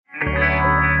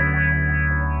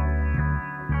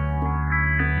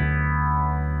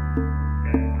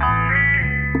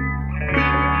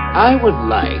I would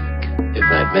like, if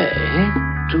I may,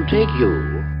 to take you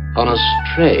on a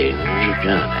strange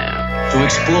journey. To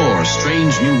explore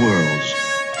strange new worlds,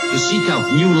 to seek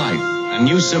out new life and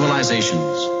new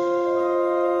civilizations,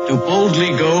 to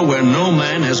boldly go where no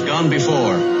man has gone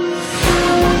before.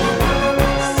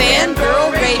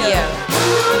 Fangirl Radio.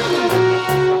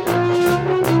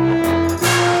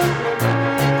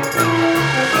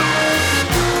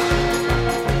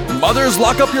 Mothers,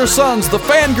 lock up your sons. The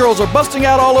fangirls are busting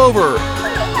out all over.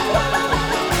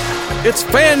 It's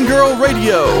Fangirl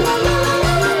Radio.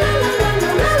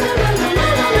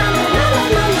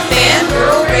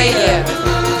 Fangirl Radio.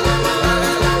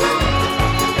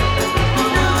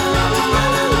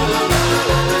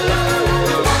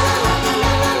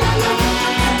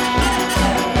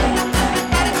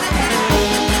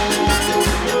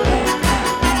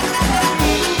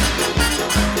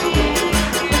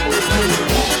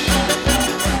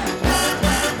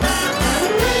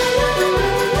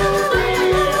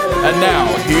 And now,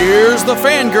 here's the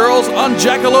Fangirls on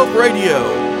Jackalope Radio.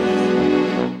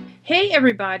 Hey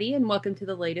everybody, and welcome to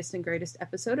the latest and greatest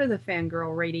episode of the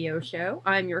Fangirl Radio Show.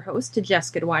 I'm your host,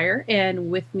 Jessica Dwyer,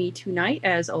 and with me tonight,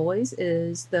 as always,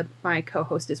 is my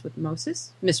co-hostess with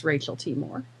Moses, Miss Rachel T.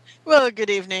 Moore. Well,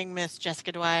 good evening, Miss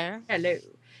Jessica Dwyer. Hello.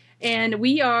 And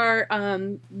we are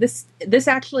this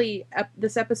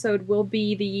episode will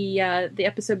be the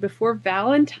episode before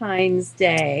Valentine's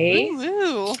Day.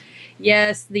 Ooh.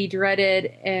 Yes, the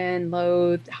dreaded and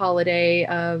loathed holiday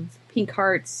of pink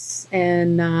hearts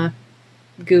and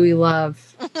gooey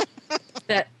love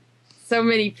that so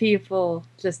many people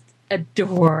just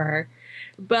adore.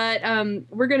 But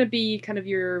we're going to be kind of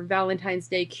your Valentine's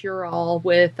Day cure-all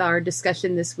with our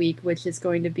discussion this week, which is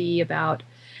going to be about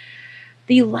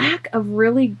the lack of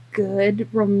really good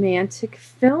romantic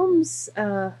films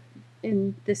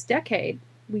in this decade.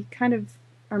 We kind of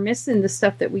are missing the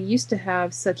stuff that we used to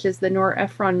have, such as the Nora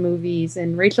Ephron movies,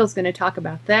 and Rachel's going to talk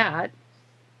about that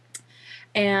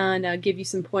and give you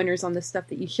some pointers on the stuff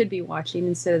that you should be watching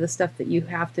instead of the stuff that you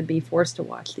have to be forced to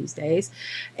watch these days.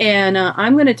 And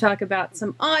I'm going to talk about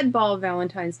some oddball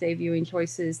Valentine's Day viewing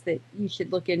choices that you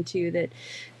should look into that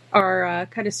are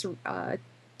kind of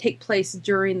take place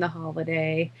during the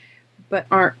holiday, but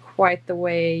aren't quite the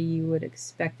way you would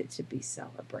expect it to be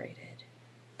celebrated.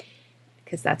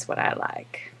 Because that's what I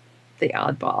like, the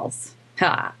oddballs.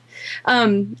 Ha!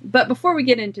 But before we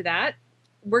get into that,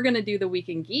 we're going to do the Week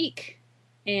in Geek.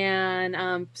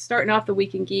 And starting off the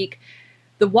Week in Geek,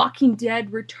 The Walking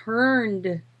Dead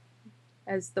returned,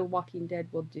 as The Walking Dead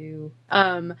will do,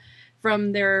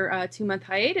 from their 2-month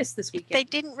hiatus this weekend. They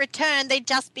didn't return, they'd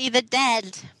just be the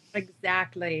dead.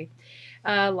 Exactly.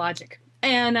 Logic.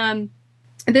 And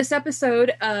this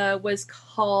episode was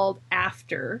called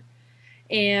After.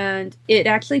 And it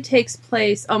actually takes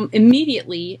place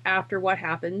immediately after what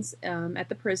happens at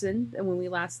the prison when we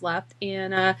last left.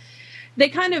 And they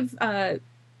kind of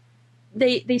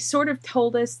they sort of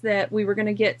told us that we were going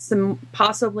to get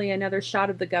possibly another shot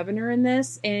of the governor in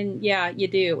this. And yeah, you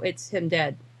do. It's him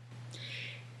dead.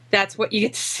 That's what you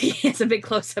get to see. It's a big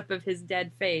close up of his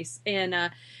dead face.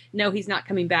 And no, he's not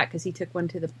coming back because he took one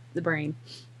to the brain.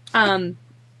 So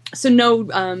no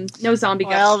zombie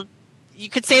governor. You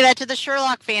could say that to the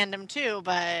Sherlock fandom too,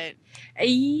 but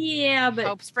yeah, but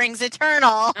hope springs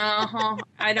eternal.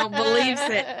 I don't believe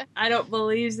it.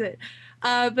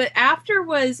 But After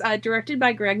was directed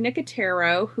by Greg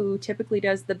Nicotero, who typically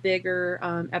does the bigger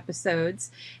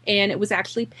episodes, and it was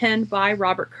actually penned by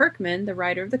Robert Kirkman, the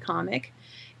writer of the comic.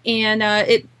 And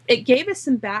it gave us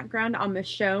some background on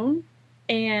Michonne,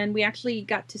 and we actually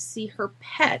got to see her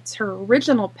pets, her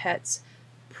original pets,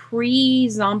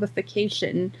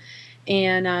 pre-zombification.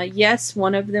 And yes,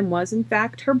 one of them was in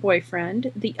fact her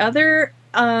boyfriend. The other,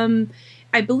 I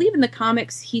believe in the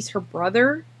comics, he's her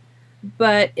brother.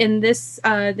 But in this,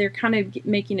 they're kind of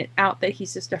making it out that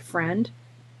he's just a friend.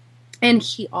 And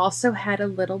she also had a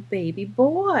little baby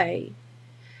boy.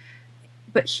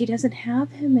 But she doesn't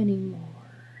have him anymore.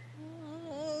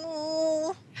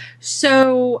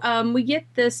 So we get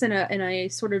this in a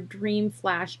sort of dream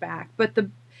flashback. But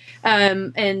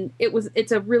and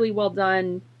it's a really well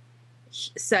done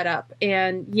setup,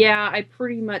 and yeah, I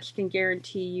pretty much can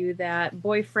guarantee you that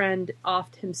boyfriend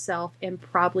offed himself and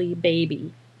probably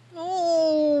baby.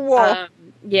 Oh,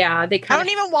 yeah, they I don't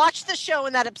even watch the show,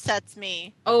 and that upsets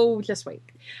me. Oh, just wait.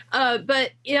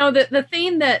 But you know, the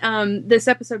thing that this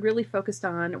episode really focused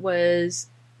on was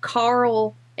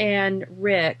Carl and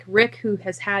Rick, who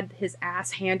has had his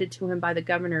ass handed to him by the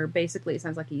governor. Basically, it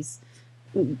sounds like his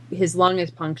lung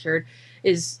is punctured,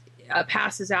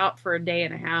 passes out for a day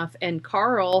and a half, and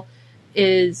Carl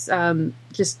is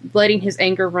just letting his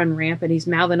anger run rampant. He's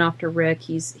mouthing off to Rick.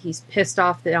 He's pissed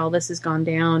off that all this has gone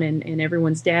down and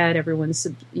everyone's dead. Everyone's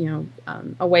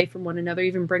away from one another.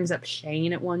 Even brings up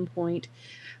Shane at one point.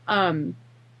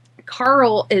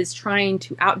 Carl is trying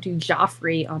to outdo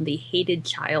Joffrey on the hated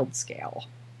child scale,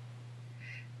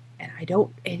 and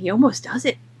he almost does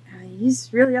it.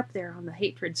 He's really up there on the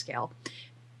hatred scale,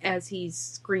 as he's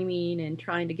screaming and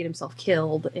trying to get himself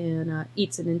killed, and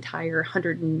eats an entire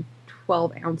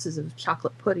 112 ounces of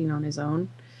chocolate pudding on his own.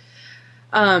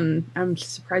 I'm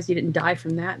surprised he didn't die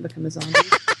from that and become a zombie.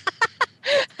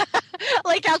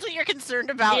 Like, that's what you're concerned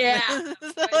about. Yeah.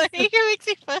 Like, it makes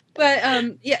me fun. But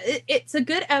it's a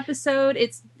good episode.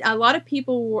 It's a lot of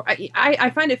people. I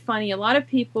find it funny. A lot of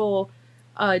people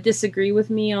disagree with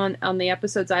me on the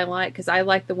episodes I like, because I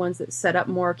like the ones that set up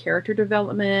more character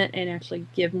development and actually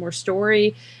give more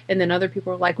story. And then other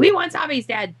people are like, we want zombies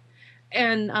dead.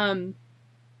 And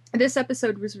this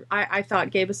episode was, I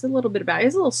thought, gave us a little bit about it. It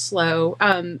was a little slow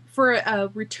for a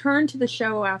return to the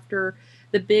show after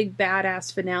the big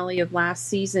badass finale of last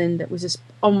season that was just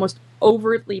almost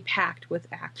overtly packed with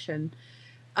action.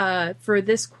 For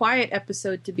this quiet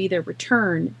episode to be their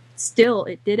return, still,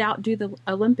 it did outdo the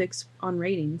Olympics on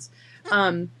ratings.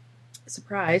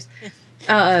 Surprise.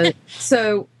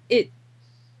 So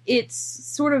it's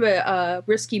sort of a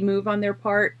risky move on their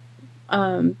part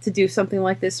to do something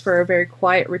like this for a very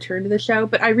quiet return to the show,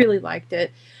 but I really liked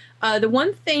it. The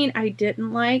one thing I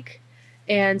didn't like,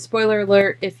 and spoiler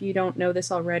alert, if you don't know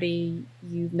this already,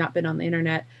 you've not been on the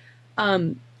internet.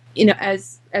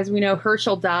 As we know,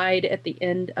 Herschel died at the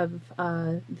end of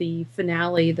the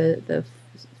finale, the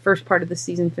first part of the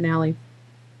season finale.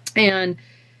 And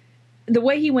the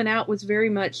way he went out was very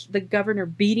much the governor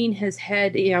beating his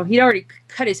head. He'd already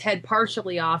cut his head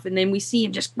partially off, and then we see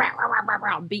him just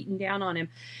beating down on him.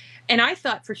 And I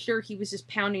thought for sure he was just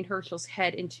pounding Herschel's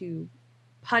head into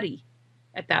putty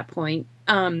at that point.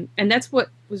 And that's what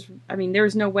was, there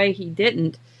was no way he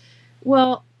didn't.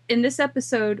 Well, in this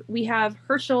episode, we have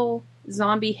Herschel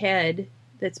zombie head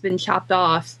that's been chopped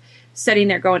off, sitting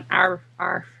there going, arf,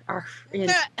 arf, arf.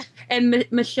 And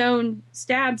Michonne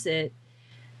stabs it.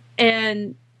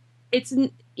 And it's,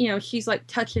 she's like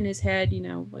touching his head,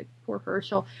 like poor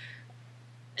Herschel.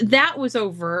 That was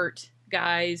overt,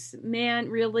 guys. Man,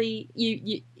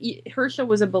 really, Herschel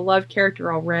was a beloved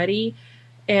character already,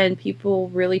 and people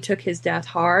really took his death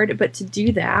hard. But to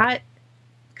do that,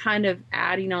 kind of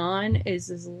adding on, is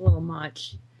a little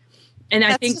much. And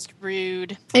I think just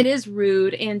rude. It is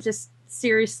rude and just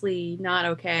seriously not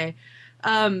okay.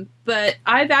 But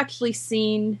I've actually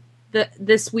seen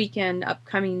this weekend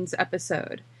upcoming's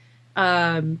episode.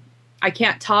 I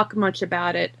can't talk much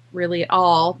about it really at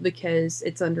all because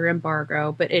it's under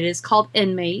embargo, but it is called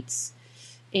Inmates,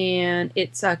 and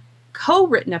it's a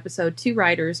co-written episode. Two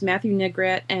writers, Matthew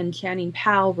Negret and Channing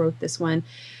Powell, wrote this one.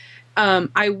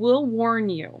 I will warn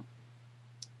you,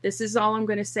 this is all I'm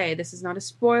going to say. This is not a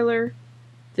spoiler.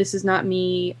 This is not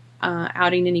me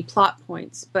outing any plot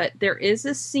points, but there is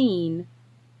a scene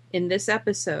in this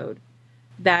episode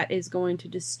that is going to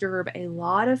disturb a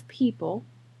lot of people.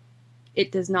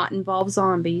 It does not involve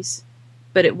zombies,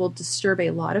 but it will disturb a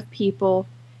lot of people,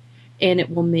 and it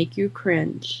will make you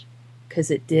cringe, because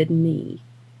it did me.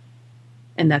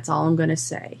 And that's all I'm going to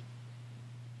say.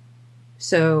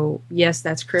 So, yes,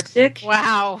 that's cryptic.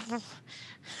 Wow.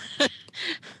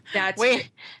 That's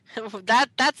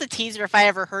a teaser if I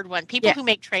ever heard one. People who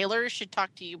make trailers should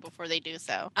talk to you before they do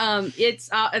so. It's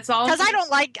all because I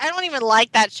don't even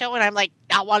like that show, and I'm like,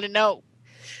 I want to know.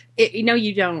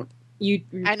 You don't.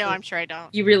 I know. I'm sure I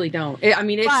don't. You really don't.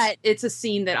 It's a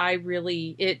scene that I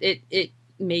really it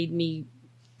made me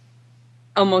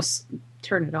almost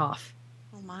turn it off.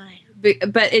 Oh my!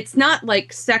 But it's not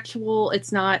like sexual.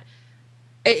 It's not.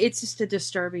 It's just a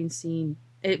disturbing scene.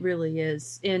 It really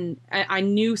is. And I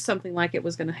knew something like it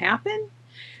was going to happen,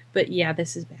 but yeah,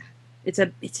 this is bad. It's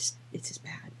just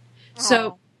bad. Oh.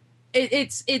 So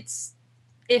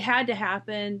it had to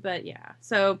happen, but yeah.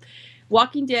 So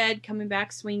Walking Dead coming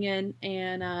back swinging,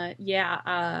 and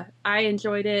I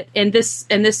enjoyed it. And this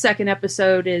second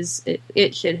episode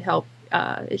it should help.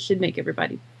 It should make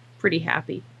everybody pretty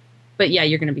happy. But yeah,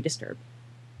 you're going to be disturbed.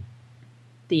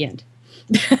 The end.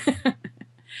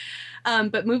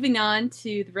 But moving on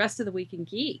to the rest of the Week in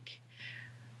Geek.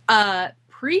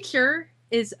 Preacher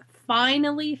is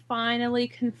finally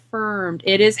confirmed.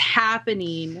 It is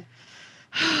happening.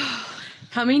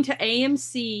 Coming to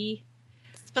AMC.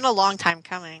 It's been a long time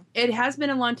coming. It has been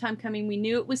a long time coming. We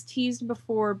knew it was teased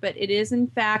before, but it is in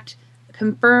fact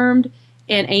confirmed.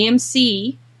 And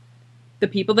AMC, the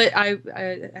people that I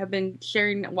have been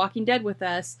sharing Walking Dead with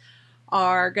us,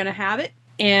 are going to have it,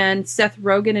 and Seth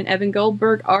Rogen and Evan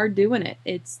Goldberg are doing it.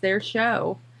 It's their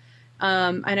show.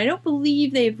 And I don't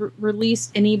believe they've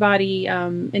released anybody,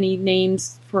 any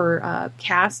names for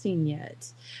casting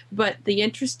yet. But the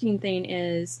interesting thing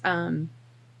is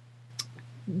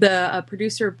the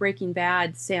producer of Breaking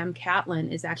Bad, Sam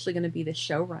Catlin, is actually going to be the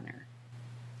showrunner.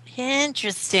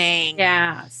 Interesting.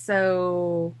 Yeah,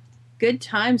 so good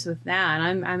times with that.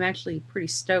 I'm actually pretty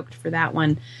stoked for that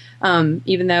one.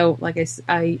 Even though, like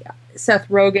Seth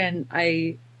Rogen,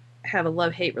 I have a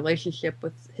love-hate relationship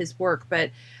with his work, but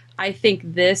I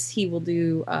think this he will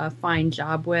do a fine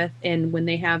job with. And when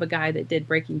they have a guy that did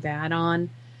Breaking Bad on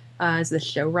as the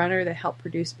showrunner that helped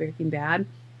produce Breaking Bad,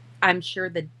 I'm sure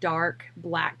the dark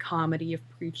black comedy of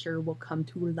Preacher will come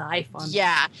to life on.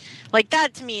 Yeah, like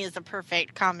that to me is a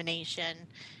perfect combination,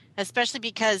 especially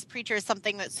because Preacher is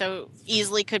something that so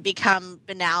easily could become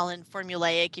banal and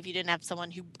formulaic if you didn't have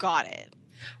someone who got it.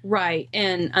 Right,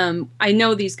 and I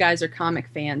know these guys are comic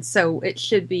fans, so it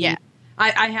should be. Yeah.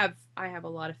 I have a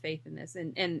lot of faith in this,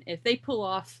 and if they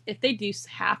do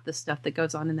half the stuff that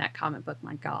goes on in that comic book,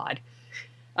 my God,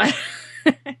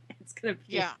 it's gonna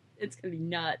be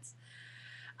nuts.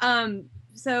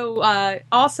 So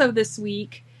also this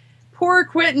week, poor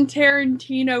Quentin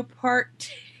Tarantino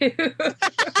Part 2.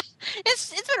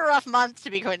 It's been a rough month to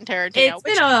be Quentin Tarantino.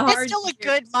 It's still a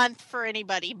good month for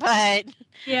anybody, but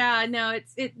yeah, no,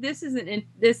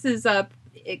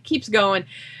 it keeps going.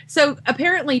 So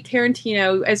apparently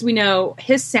Tarantino, as we know,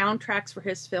 his soundtracks for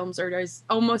his films are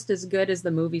almost as good as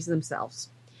the movies themselves.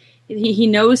 He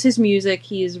knows his music.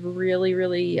 He is really,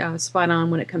 really spot on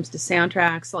when it comes to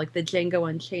soundtracks. Like the Django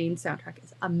Unchained soundtrack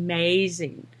is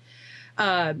amazing.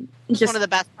 Just one of the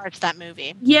best parts of that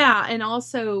movie. Yeah, and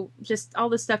also just all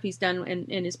the stuff he's done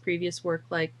in his previous work,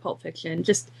 like Pulp Fiction.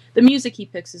 Just the music he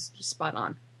picks is just spot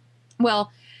on.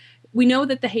 Well, we know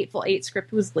that the Hateful Eight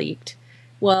script was leaked.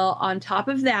 Well, on top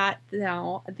of that,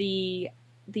 now the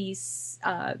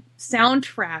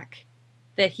soundtrack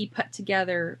that he put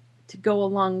together to go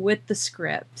along with the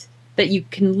script that you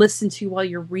can listen to while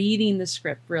you're reading the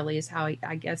script, really is how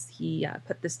I guess he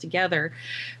put this together,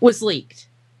 was leaked.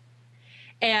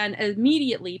 And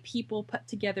immediately people put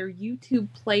together YouTube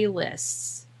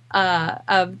playlists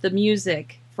of the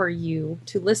music for you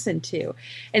to listen to.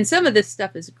 And some of this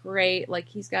stuff is great. Like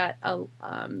he's got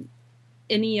Ennio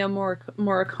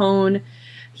Morricone.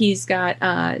 He's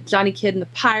got Johnny Kidd and the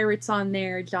Pirates on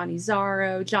there. Johnny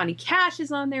Zorro. Johnny Cash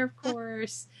is on there, of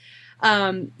course.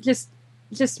 Just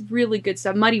really good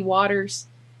stuff. Muddy Waters.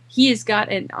 He has got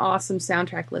an awesome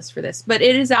soundtrack list for this. This. But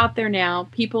it is out there now.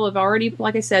 People have already,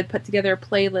 like I said, put together a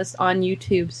playlist on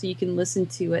YouTube so you can listen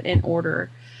to it in order.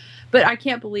 But I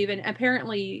can't believe it.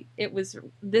 Apparently,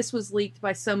 this was leaked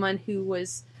by someone who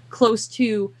was close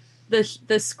to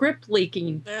the script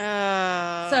leaking.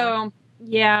 So,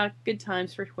 yeah, good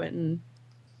times for Quentin.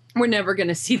 We're never going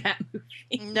to see that movie.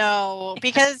 No,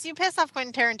 because you piss off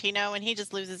Quentin Tarantino and he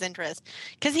just loses interest.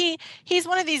 Because he's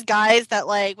one of these guys that,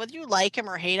 like, whether you like him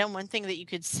or hate him, one thing that you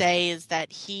could say is that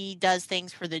he does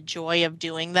things for the joy of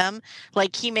doing them.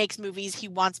 Like, he makes movies he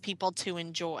wants people to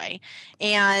enjoy.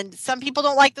 And some people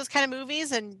don't like those kind of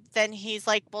movies, and then he's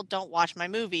like, well, don't watch my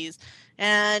movies.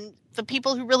 And the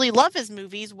people who really love his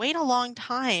movies wait a long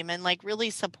time and like really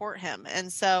support him.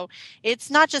 And so it's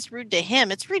not just rude to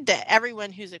him, it's rude to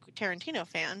everyone who's a Tarantino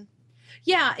fan.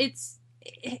 Yeah,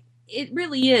 it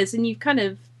really is. And you've kind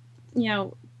of,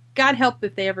 God help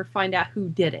if they ever find out who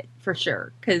did it, for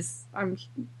sure, because I'm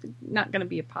not going to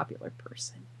be a popular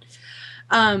person.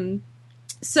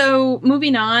 So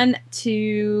moving on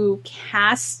to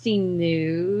casting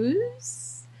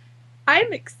news.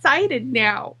 I'm excited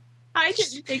now. I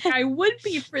didn't think I would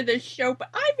be for this show, but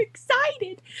I'm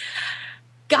excited.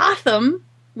 Gotham,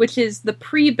 which is the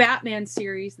pre-Batman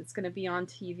series that's going to be on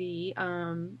TV,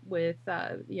 with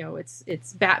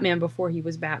it's Batman before he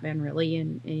was Batman, really,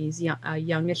 and he's a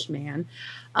youngish man,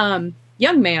 has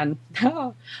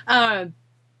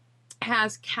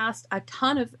cast a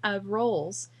ton of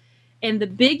roles. And the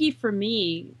biggie for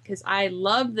me, because I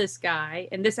love this guy,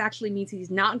 and this actually means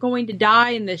he's not going to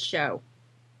die in this show.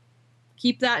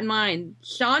 Keep that in mind.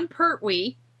 Sean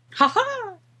Pertwee,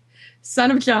 son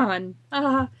of John,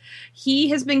 he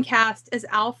has been cast as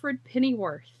Alfred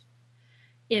Pennyworth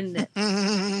in this.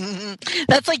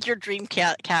 That's like your dream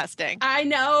casting. I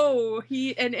know.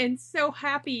 And so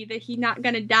happy that he's not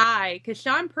going to die, because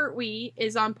Sean Pertwee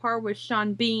is on par with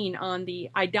Sean Bean on the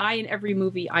I Die in Every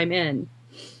Movie I'm In.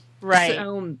 Right.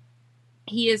 So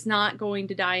he is not going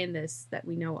to die in this that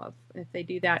we know of. If they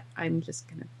do that, I'm just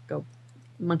going to go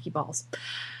monkey balls.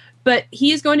 But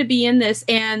he is going to be in this,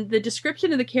 and the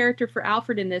description of the character for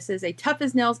Alfred in this is a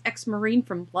tough-as-nails ex-Marine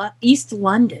from East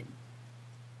London,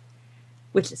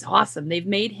 which is awesome. They've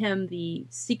made him the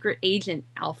secret agent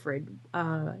Alfred,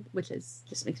 which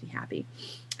just makes me happy.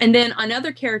 And then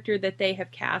another character that they have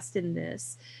cast in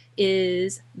this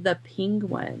is the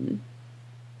Penguin.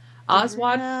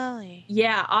 Oswald, Really?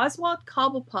 yeah, Oswald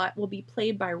Cobblepot will be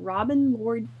played by Robin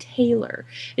Lord Taylor.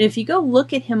 And if you go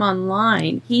look at him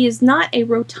online, he is not a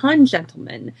rotund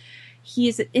gentleman. He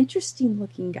is an interesting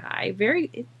looking guy,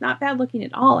 not bad looking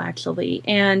at all, actually.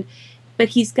 But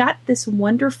he's got this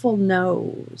wonderful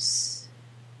nose.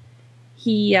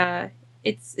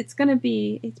 It's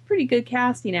pretty good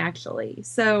casting, actually.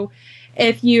 So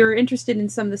if you're interested in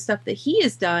some of the stuff that he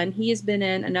has done, he has been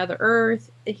in Another Earth,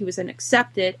 he was in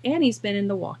Accepted, and he's been in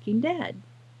The Walking Dead.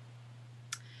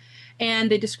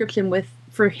 And the description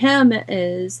for him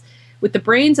is, with the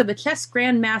brains of a chess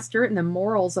grandmaster and the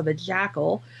morals of a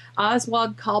jackal,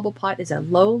 Oswald Cobblepot is a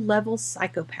low-level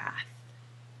psychopath.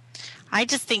 I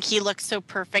just think he looks so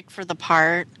perfect for the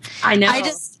part. I know.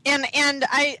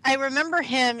 I remember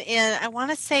him in, I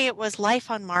want to say it was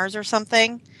Life on Mars or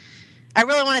something. I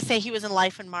really want to say he was in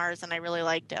Life on Mars, and I really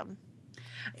liked him.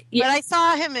 Yeah. But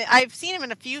I've seen him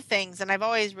in a few things, and I've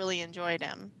always really enjoyed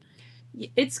him.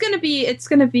 It's gonna be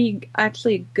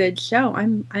actually a good show.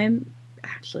 I'm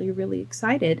actually really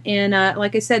excited. And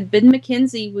like I said, Ben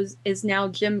McKenzie is now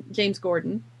James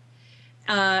Gordon.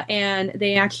 And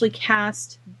they actually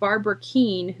cast Barbara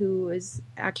Keene, who is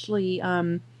actually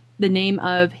the name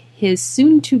of his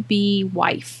soon-to-be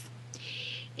wife.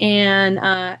 And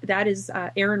that is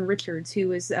Erin Richards,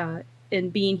 who is in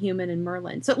Being Human and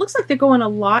Merlin. So it looks like they're going a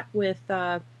lot with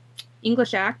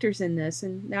English actors in this,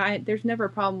 and there's never a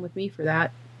problem with me for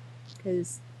that,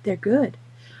 because they're good.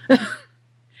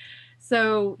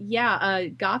 So yeah,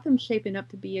 Gotham's shaping up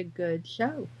to be a good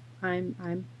show.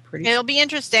 I'm pretty. It'll be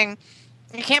interesting.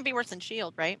 It can't be worse than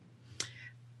S.H.I.E.L.D., right?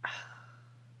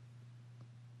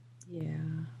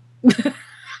 Yeah.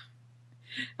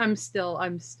 I'm still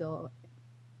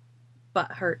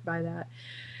butthurt by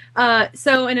that.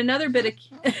 So in another bit of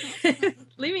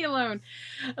leave me alone.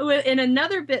 In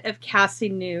another bit of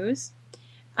casting news,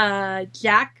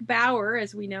 Jack Bauer,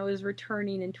 as we know, is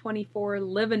returning in 24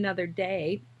 Live Another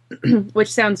Day,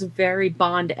 which sounds very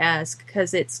Bond-esque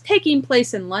because it's taking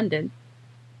place in London.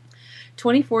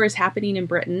 24 is happening in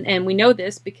Britain, and we know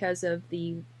this because of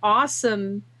the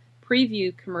awesome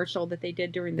preview commercial that they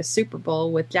did during the Super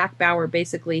Bowl with Jack Bauer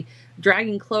basically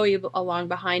dragging Chloe along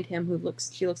behind him,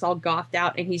 she looks all gothed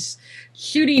out, and he's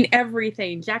shooting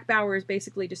everything. Jack Bauer is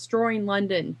basically destroying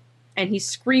London, and he's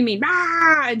screaming,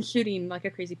 "Ah!" and shooting like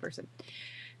a crazy person.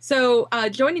 So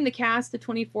joining the cast of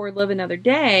 24 Live Another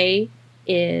Day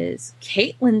is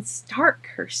Caitlin Stark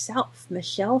herself,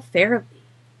 Michelle Fairley.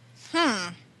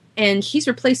 And she's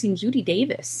replacing Judy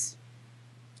Davis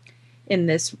in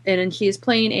this. And she is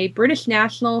playing a British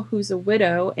national who's a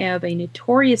widow of a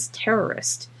notorious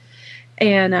terrorist.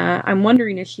 And I'm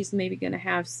wondering if she's maybe going to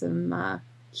have some...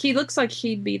 she looks like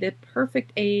she'd be the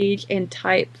perfect age and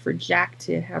type for Jack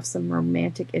to have some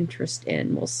romantic interest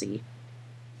in. We'll see.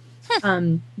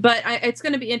 But it's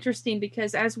going to be interesting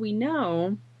because, as we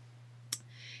know,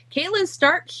 Caitlin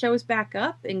Stark shows back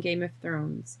up in Game of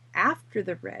Thrones after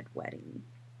the Red Wedding.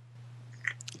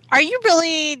 Are you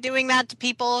really doing that to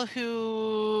people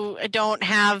who don't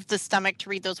have the stomach to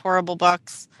read those horrible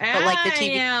books? But like the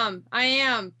TV? I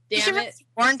am. You Damn should it.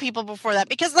 warn people before that,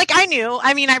 because I knew.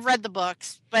 I mean, I've read the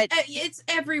books, but it's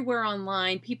everywhere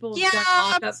online. People Yeah,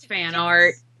 have done mock-up fan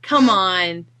art. Come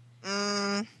on.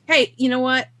 Hey, you know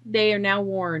what? They are now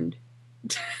warned.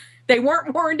 They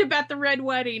weren't warned about the Red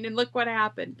Wedding, and look what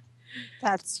happened.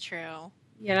 That's true.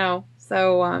 You know,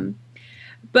 so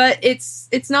but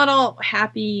it's not all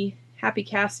happy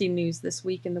casting news this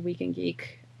week in the Week in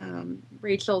Geek.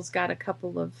 Rachel's got a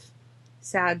couple of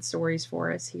sad stories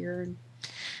for us here.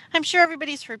 I'm sure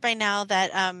everybody's heard by now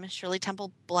that Shirley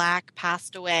Temple Black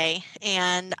passed away,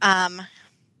 and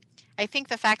I think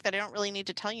the fact that I don't really need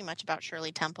to tell you much about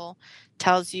Shirley Temple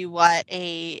tells you what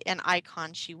an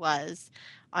icon she was.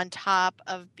 On top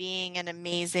of being an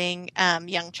amazing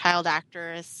young child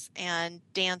actress and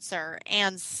dancer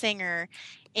and singer,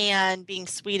 and being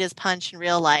sweet as punch in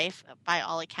real life by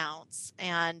all accounts,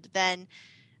 and then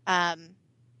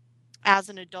as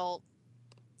an adult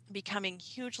becoming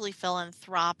hugely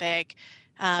philanthropic,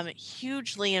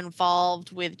 hugely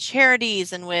involved with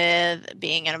charities and with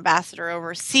being an ambassador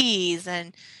overseas,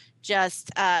 and just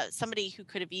somebody who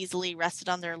could have easily rested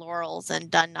on their laurels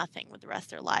and done nothing with the rest of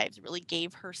their lives, really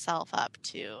gave herself up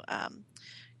to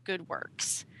good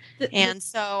works. The- And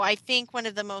so I think one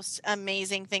of the most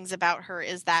amazing things about her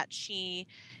is that she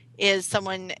is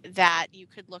someone that you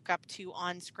could look up to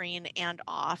on screen and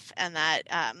off, and that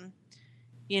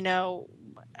you know,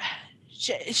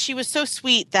 she was so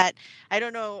sweet that I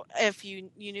don't know if you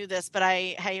knew this, but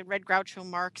I had read Groucho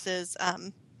Marx's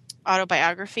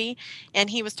autobiography, and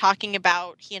he was talking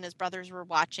about he and his brothers were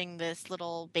watching this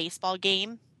little baseball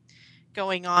game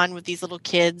going on with these little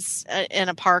kids in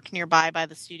a park nearby by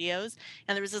the studios,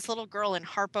 and there was this little girl, and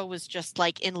Harpo was just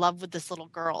like in love with this little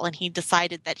girl, and he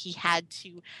decided that he had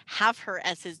to have her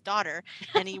as his daughter,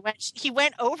 and he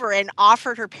went over and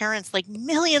offered her parents like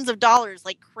millions of dollars,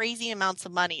 like crazy amounts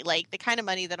of money, like the kind of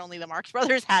money that only the Marx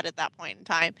Brothers had at that point in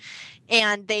time.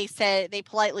 And they said they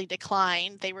politely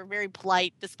declined. They were very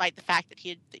polite despite the fact that he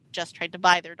had just tried to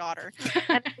buy their daughter.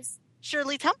 And it was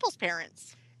Shirley Temple's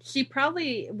parents. She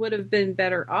probably would have been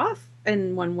better off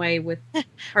in one way with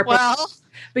Harpo. Well,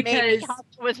 because maybe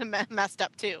Harpo was messed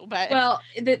up too. But well,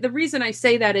 the reason I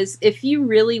say that is if you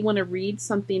really want to read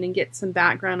something and get some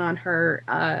background on her,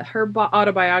 her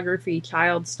autobiography,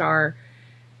 Child Star,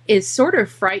 is sort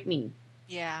of frightening.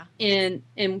 yeah, And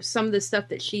some of the stuff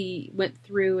that she went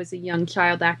through as a young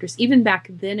child actress, even back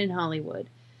then in Hollywood.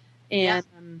 And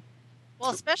well,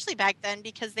 especially back then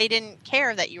because they didn't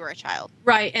care that you were a child.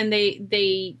 right, and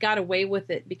they got away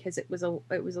with it because it was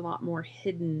a lot more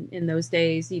hidden in those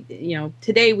days. You know,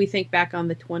 today we think back on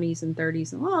the 20s and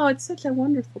 30s and oh, it's such a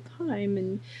wonderful time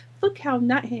and look how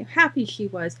not happy she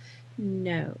was.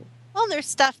 No. Well, there's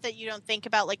stuff that you don't think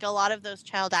about, like a lot of those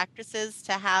child actresses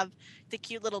to have the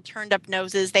cute little turned up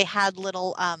noses. They had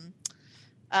little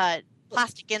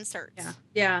plastic inserts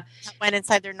Yeah. that went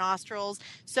inside their nostrils.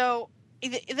 So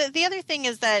the other thing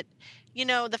is that, you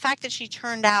know, the fact that she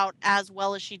turned out as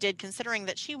well as she did, considering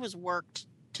that she was worked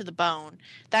to the bone,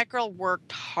 that girl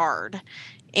worked hard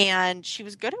and she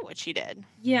was good at what she did.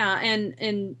 Yeah,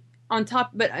 and on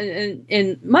top, but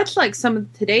and much like some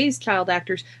of today's child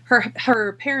actors,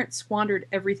 her parents squandered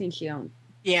everything she owned.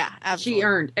 Yeah, absolutely. She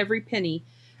earned every penny.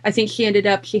 I think she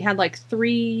had like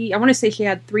I want to say she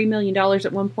had $3 million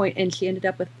at one point, and she ended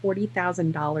up with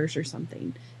 $40,000 or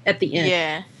something at the end.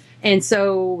 Yeah. And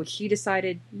so she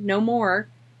decided no more,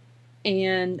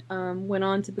 and went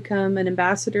on to become an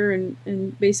ambassador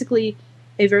and basically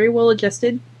a very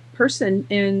well-adjusted person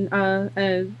and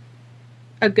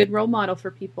a good role model for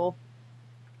people.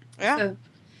 Yeah. So,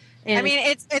 I mean,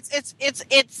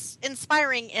 it's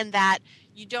inspiring in that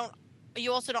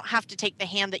you also don't have to take the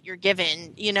hand that you're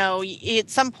given. You know, at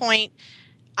some point,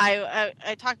 I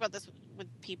talk about this with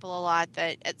people a lot,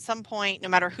 that at some point, no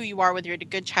matter who you are, whether you're a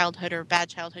good childhood or a bad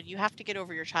childhood, you have to get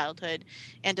over your childhood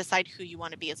and decide who you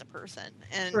want to be as a person.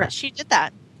 And Correct. She did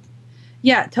that.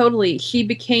 Yeah, totally. She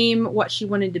became what she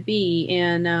wanted to be,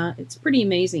 and it's pretty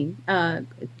amazing.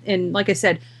 And like I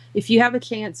said, if you have a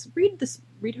chance,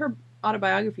 read her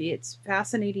autobiography. It's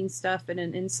fascinating stuff and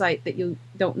an insight that you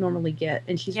don't normally get,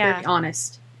 and she's very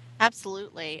honest.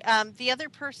 Absolutely. The other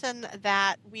person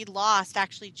that we lost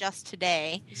actually just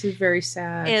today This is very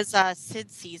sad. is Sid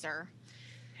Caesar,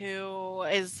 who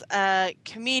is a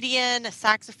comedian, a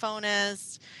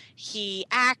saxophonist. He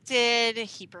acted,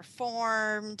 he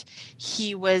performed,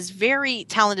 he was very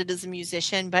talented as a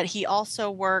musician, but he also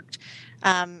worked,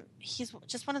 he's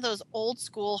just one of those old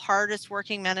school, hardest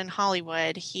working men in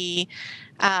Hollywood. He,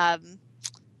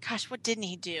 gosh, what didn't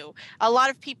he do? A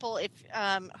lot of people,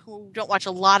 who don't watch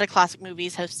a lot of classic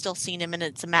movies, have still seen him in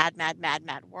It's a Mad, Mad, Mad,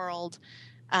 Mad World.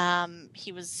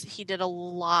 He did a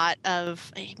lot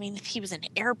of, I mean, he was in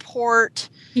Airport.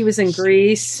 He was in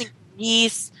Grease.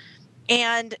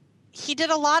 And he did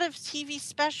a lot of TV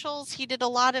specials. He did a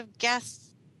lot of guest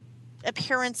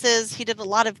appearances. He did a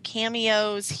lot of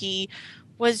cameos. He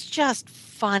was just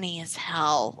funny as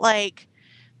hell. Like,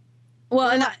 Well,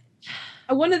 and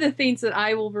one of the things that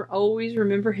I will always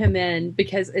remember him in,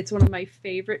 because it's one of my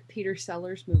favorite Peter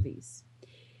Sellers movies,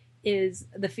 is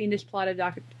The Fiendish Plot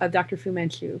of Dr. Fu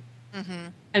Manchu. mm-hmm.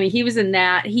 I mean, he was in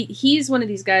that. He's one of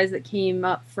these guys that came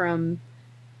up from,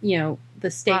 the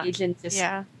stage and just,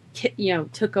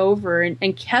 took over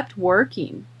and kept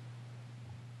working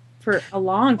for a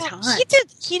long time.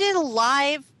 He did a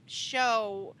live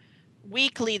show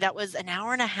weekly that was an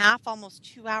hour and a half, almost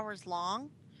 2 hours long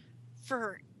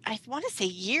for, I want to say,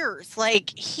 years.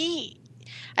 Like he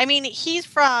was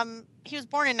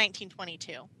born in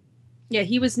 1922. Yeah,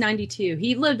 he was 92.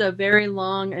 He lived a very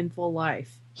long and full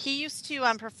life. He used to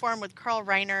perform with Carl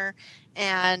Reiner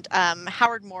and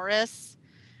Howard Morris,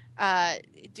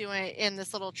 doing in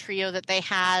this little trio that they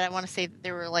had. I want to say that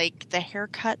they were like the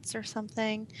Haircuts or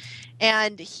something.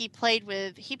 And he played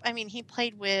with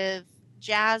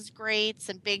jazz greats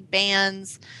and big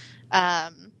bands.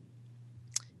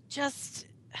 Just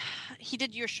he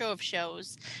did Your Show of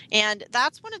Shows, and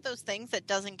that's one of those things that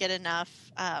doesn't get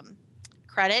enough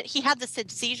credit. He had the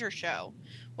Sid Caesar show,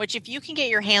 which if you can get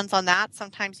your hands on that,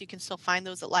 sometimes you can still find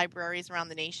those at libraries around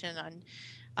the nation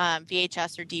on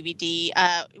VHS or DVD.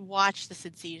 Watch the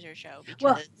Sid Caesar show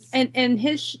because and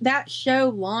his that show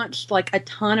launched like a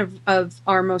ton of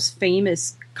our most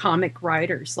famous comic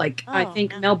writers. Like I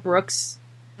think Mel Brooks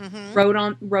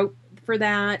wrote for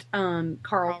that.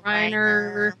 Carl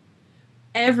Reiner.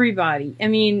 Everybody. I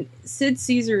mean, Sid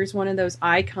Caesar is one of those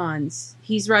icons.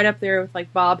 He's right up there with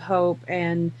like Bob Hope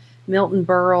and Milton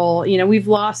Berle. You know, we've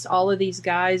lost all of these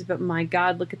guys, but my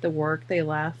God, look at the work they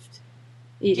left.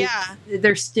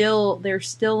 They're still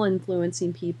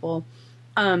influencing people.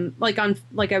 Like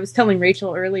I was telling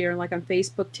Rachel earlier, like on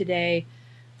Facebook today,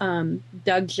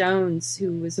 Doug Jones,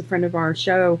 who was a friend of our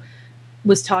show,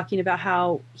 was talking about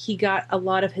how he got a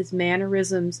lot of his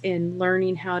mannerisms in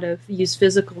learning how to use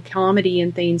physical comedy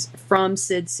and things from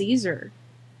Sid Caesar,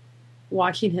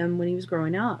 watching him when he was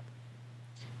growing up.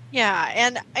 Yeah,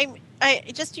 and I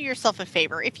just do yourself a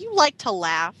favor. If you like to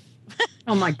laugh,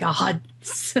 oh my God,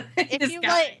 if you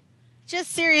like,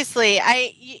 just seriously,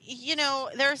 you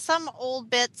know, there are some old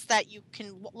bits that you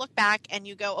can look back and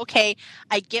you go, okay,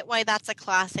 I get why that's a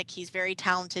classic. He's very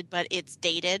talented, but it's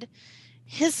dated.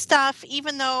 His stuff,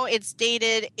 even though it's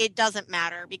dated, it doesn't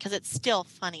matter because it's still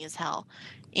funny as hell.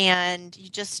 And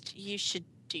you should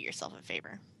do yourself a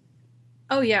favor.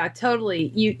 Oh yeah,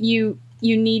 totally. You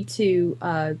need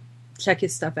to check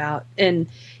his stuff out. And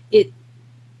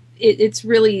it's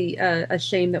really a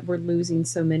shame that we're losing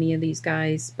so many of these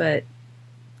guys, but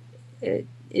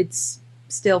it's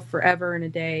still forever and a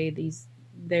day.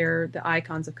 They're the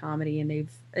icons of comedy, and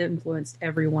they've influenced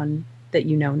everyone that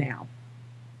you know now.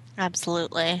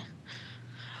 Absolutely.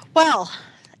 Well,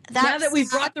 now that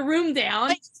we've brought the room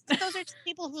down, those are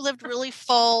people who lived really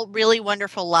full, really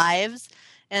wonderful lives,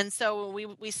 and so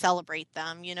we celebrate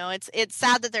them. You know, it's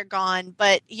sad that they're gone,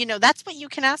 but you know that's what you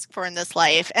can ask for in this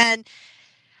life. And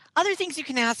other things you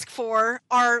can ask for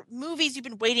are movies you've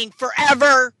been waiting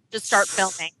forever to start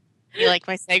filming. You like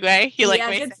my segue? You like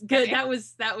my it's segue? Good. That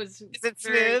was. Is it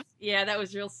smooth? Yeah, that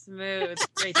was real smooth.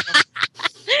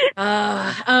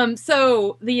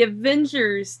 So the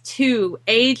Avengers 2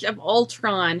 Age of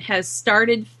Ultron has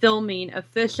started filming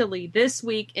officially this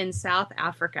week in South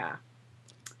Africa.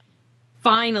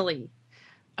 Finally.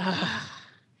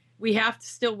 We have to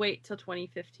still wait till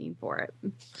 2015 for it.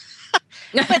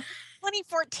 But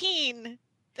 2014.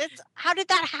 How did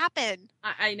that happen?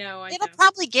 I know. It'll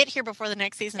probably get here before the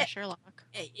next season of Sherlock.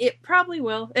 It probably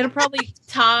will. It'll probably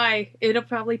tie. The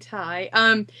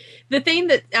thing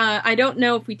that I don't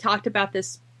know if we talked about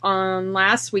this on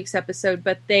last week's episode,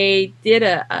 but they did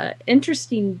a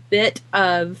interesting bit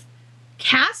of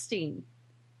casting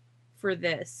for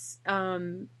this,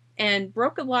 and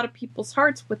broke a lot of people's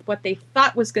hearts with what they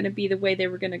thought was going to be the way they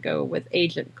were going to go with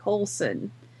Agent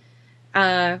Coulson,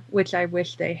 which I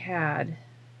wish they had.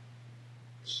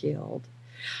 Shield.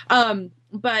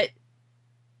 But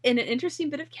in an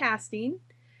interesting bit of casting,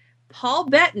 Paul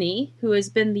Bettany, who has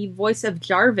been the voice of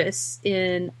Jarvis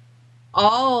in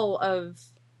all of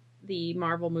the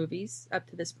Marvel movies up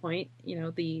to this point, you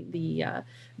know, the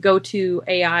go-to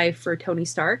AI for Tony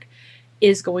Stark,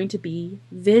 is going to be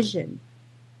Vision.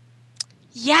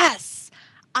 Yes!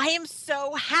 I am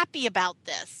so happy about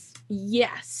this.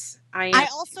 Yes. I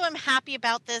also am happy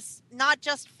about this, not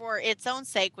just for its own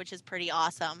sake, which is pretty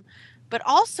awesome, but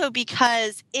also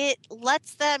because it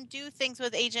lets them do things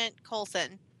with Agent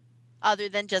Coulson other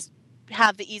than just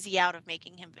have the easy out of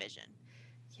making him Vision.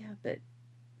 Yeah, but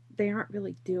they aren't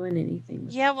really doing anything.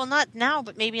 Yeah, well, not now,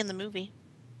 but maybe in the movie.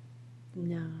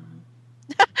 No.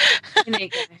 It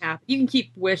ain't gonna happen. You can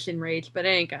keep wishing, Rach, but it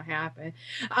ain't gonna happen.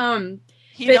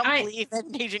 You don't believe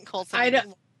in Agent Coulson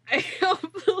anymore. I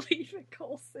don't believe in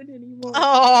Coulson anymore.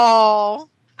 Oh,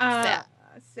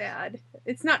 sad.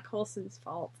 It's not Coulson's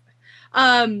fault.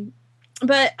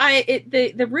 But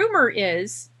the rumor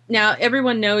is, now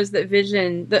everyone knows that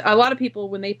Vision. A lot of people,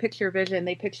 when they picture Vision,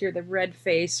 they picture the red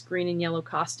face, green and yellow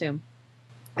costume.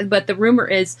 But the rumor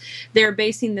is they're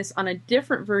basing this on a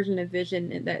different version of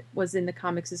Vision that was in the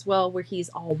comics as well, where he's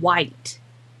all white.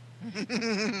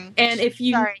 And if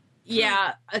you,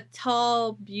 a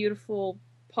tall, beautiful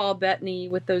Paul Bettany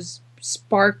with those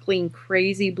sparkling,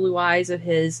 crazy blue eyes of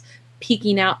his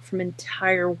peeking out from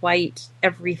entire white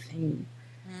everything.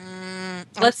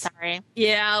 Let's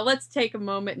take a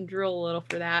moment and drill a little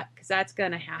for that, because that's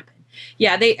going to happen.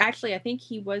 Yeah, they actually, I think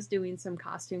he was doing some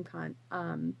costume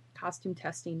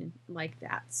testing and like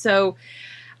that. So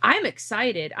I'm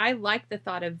excited. I like the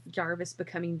thought of Jarvis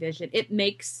becoming Vision. It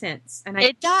makes sense. And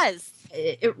It does.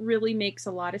 it really makes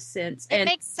a lot of sense. It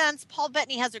makes sense. Paul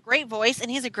Bettany has a great voice, and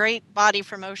he's a great body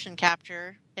for motion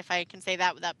capture, if I can say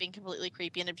that without being completely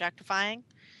creepy and objectifying.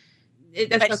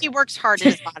 But he works hard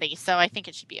in his body, so I think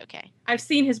it should be okay. I've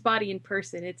seen his body in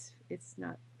person. It's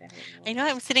not bad at all. I know.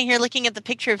 I'm sitting here looking at the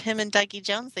picture of him and Dougie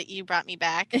Jones that you brought me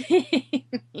back.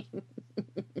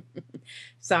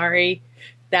 Sorry.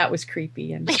 That was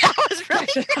creepy. And that was really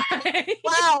creepy.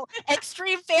 Wow.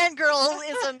 Extreme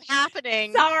fangirlism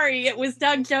happening. Sorry. It was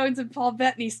Doug Jones and Paul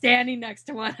Bettany standing next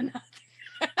to one another.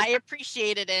 I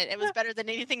appreciated it. It was better than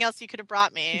anything else you could have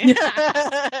brought me.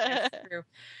 That's true.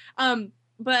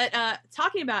 But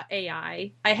talking about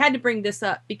AI, I had to bring this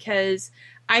up because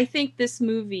I think this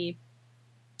movie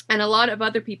and a lot of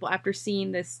other people, after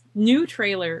seeing this new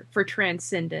trailer for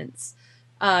Transcendence,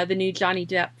 the new Johnny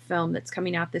Depp film that's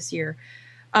coming out this year,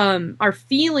 are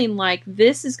feeling like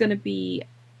this is going to be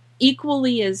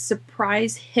equally as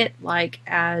surprise hit-like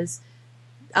as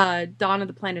Dawn of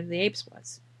the Planet of the Apes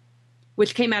was,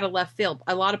 which came out of left field.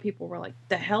 A lot of people were like,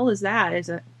 the hell is that? Is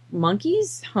it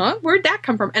monkeys? Huh? Where'd that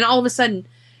come from? And all of a sudden,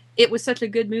 it was such a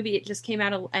good movie. It just came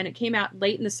out, and it came out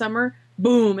late in the summer.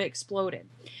 Boom, it exploded.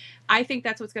 I think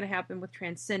that's what's going to happen with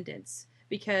Transcendence,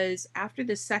 because after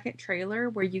the second trailer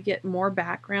where you get more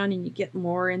background and you get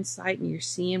more insight and you're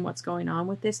seeing what's going on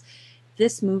with this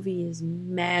movie is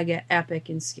mega epic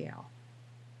in scale.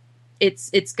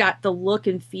 It's got the look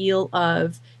and feel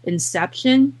of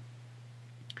Inception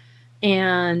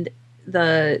and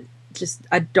just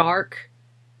a dark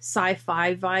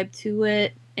sci-fi vibe to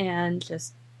it, and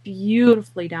just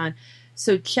beautifully done.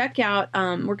 So check out,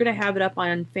 we're going to have it up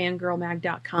on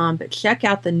fangirlmag.com, but check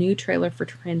out the new trailer for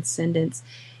Transcendence.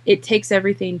 It takes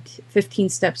everything 15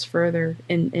 steps further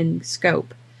in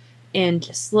scope and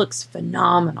just looks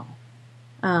phenomenal.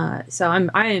 So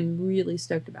I am really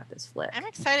stoked about this flick. I'm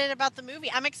excited about the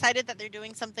movie. I'm excited that they're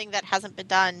doing something that hasn't been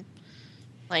done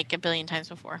like a billion times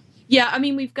before. Yeah, I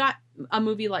mean, we've got a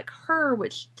movie like Her,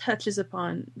 which touches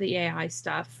upon the AI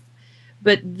stuff.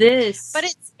 But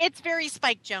it's very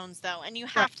Spike Jonze, though, and you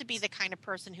have to be the kind of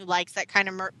person who likes that kind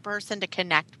of person to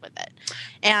connect with it.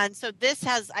 And so this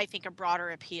has, I think, a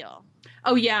broader appeal.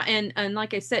 Oh, yeah, and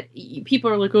like I said, people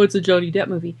are like, oh, it's a Johnny Depp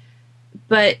movie.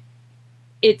 But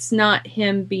it's not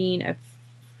him being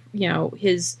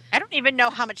his... I don't even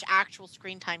know how much actual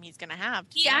screen time he's going to have.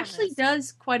 He actually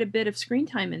does quite a bit of screen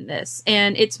time in this,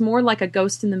 and it's more like a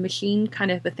Ghost in the Machine kind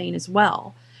of a thing as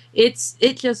well. It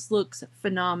just looks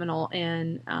phenomenal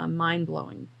and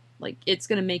mind-blowing. Like, it's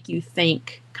going to make you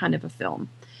think kind of a film.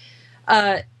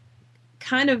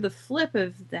 Kind of the flip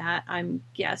of that, I'm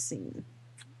guessing.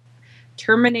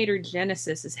 Terminator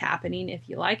Genesis is happening. If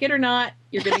you like it or not,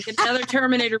 you're going to get another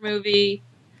Terminator movie.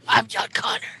 I'm John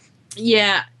Connor.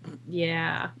 Yeah.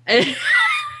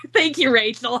 Thank you,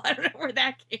 Rachel. I don't know where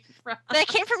that came from. That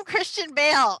came from Christian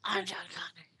Bale. I'm John Connor.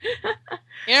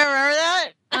 You don't remember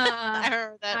that? I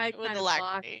remember that. I with kind of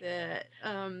blocked it.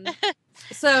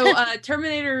 So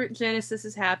Terminator Genesis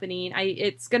is happening.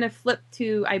 It's going to flip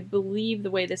to, I believe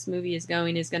the way this movie is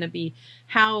going is going to be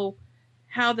how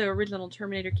the original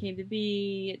Terminator came to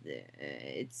be.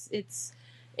 It's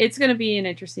going to be an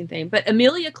interesting thing. But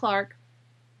Emilia Clarke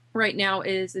right now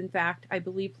is, in fact, I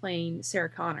believe, playing Sarah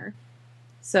Connor.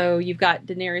 So you've got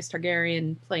Daenerys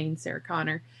Targaryen playing Sarah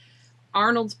Connor.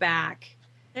 Arnold's back.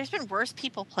 There's been worse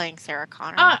people playing Sarah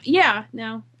Connor. Yeah,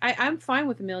 no. I'm fine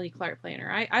with Emilia Clarke playing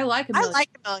her. I like Emilia. I like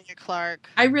Emilia Clarke.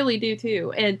 I really do,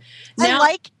 too. And now, I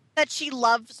like that she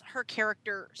loves her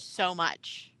character so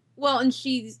much. Well, and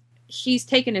she's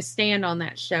taken a stand on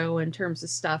that show in terms of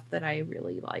stuff that I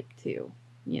really like, too.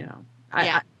 You know.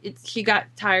 She got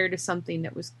tired of something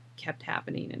that was kept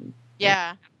happening, and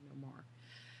no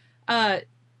more.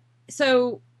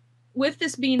 So with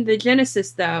this being the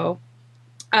Genesis, though,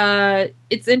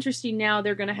 it's interesting now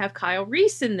they're going to have Kyle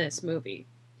Reese in this movie.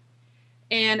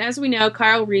 And as we know,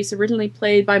 Kyle Reese originally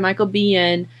played by Michael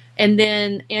Biehn, and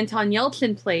then Anton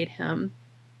Yelchin played him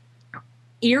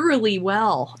eerily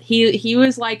well. He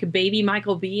was like baby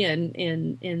Michael Biehn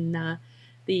in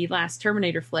the last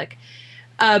Terminator flick.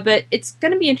 But it's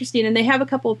going to be interesting, and they have a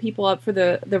couple of people up for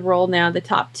the role now. The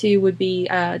top two would be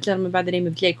a gentleman by the name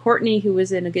of Jay Courtney, who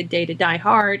was in A Good Day to Die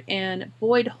Hard, and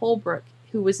Boyd Holbrook,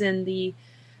 who was in the,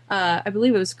 I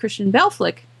believe it was Christian Bale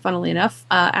flick, funnily enough,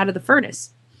 Out of the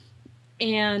Furnace.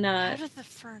 And Out of the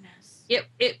Furnace.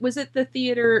 It was at the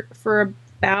theater for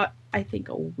about, I think,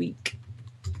 a week.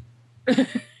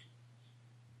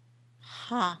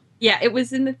 Huh. Yeah, it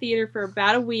was in the theater for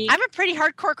about a week. I'm a pretty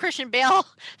hardcore Christian Bale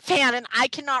fan, and I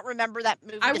cannot remember that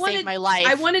movie save my life.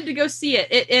 I wanted to go see it.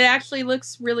 It actually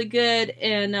looks really good,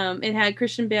 and it had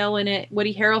Christian Bale in it.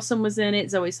 Woody Harrelson was in it.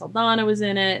 Zoe Saldana was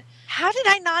in it. How did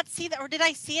I not see that, or did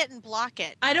I see it and block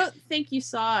it? I don't think you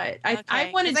saw it. Okay. I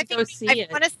wanted to go see it.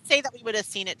 I want to say that we would have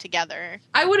seen it together.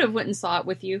 I would have went and saw it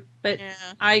with you, but yeah.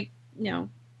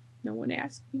 No one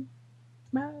asked me.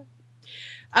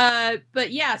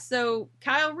 But yeah, so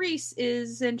Kyle Reese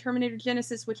is in Terminator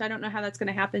Genisys, which I don't know how that's going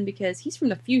to happen because he's from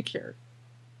the future.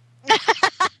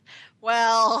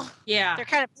 Well, yeah, they're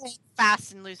kind of playing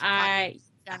fast and loose in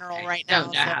general right now. I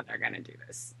don't know how they're going to do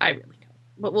this. I really don't.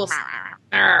 But we'll see.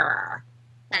 All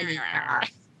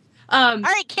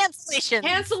right, cancellations.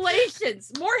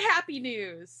 Cancellations. More happy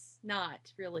news. Not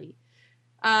really.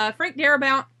 Frank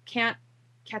Darabont can't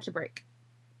catch a break.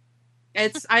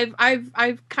 It's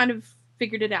I've kind of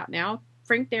figured it out now.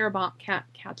 Frank Darabont can't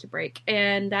catch a break,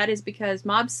 and that is because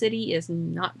Mob City is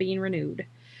not being renewed.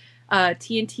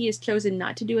 TNT has chosen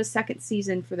not to do a second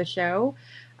season for the show,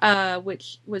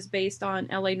 which was based on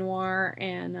LA Noire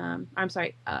and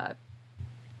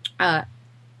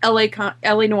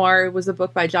LA Noire was a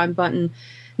book by John Bunton,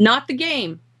 not the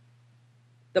game,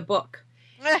 the book.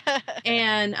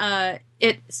 And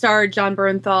it starred John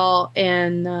Bernthal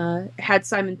and had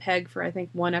Simon Pegg for I think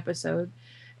one episode.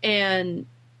 And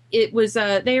it was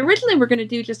they originally were going to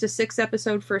do just a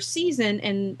 6-episode first season,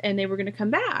 and they were going to come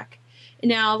back.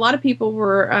 Now a lot of people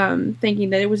were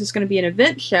thinking that it was just going to be an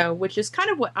event show, which is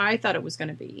kind of what I thought it was going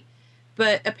to be.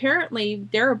 But apparently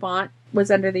Darabont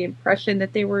was under the impression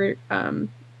that they were going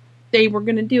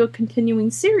to do a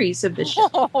continuing series of the show.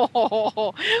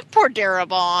 Oh, poor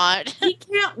Darabont. He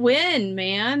can't win,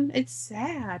 man. It's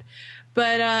sad.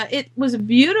 But it was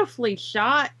beautifully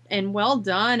shot and well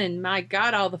done, and my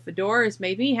God, all the fedoras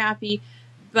made me happy.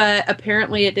 But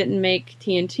apparently it didn't make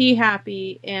TNT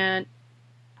happy, and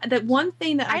that one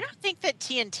thing that I don't think that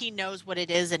TNT knows what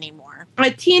it is anymore.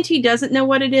 TNT doesn't know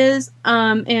what it is,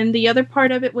 and the other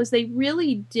part of it was they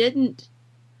really didn't.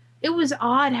 It was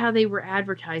odd how they were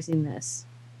advertising this.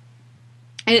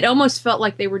 And it almost felt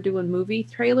like they were doing movie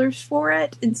trailers for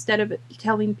it instead of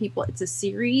telling people it's a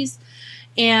series.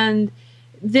 And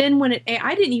then when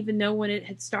I didn't even know when it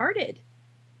had started.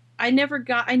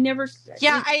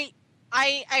 Yeah,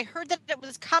 I heard that it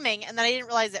was coming, and then I didn't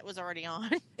realize it was already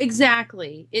on.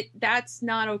 Exactly. That's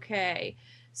not okay.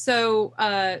 So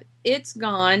it's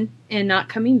gone and not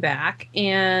coming back,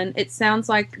 and it sounds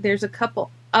like there's a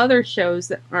couple other shows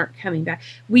that aren't coming back.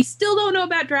 We still don't know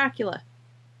about Dracula.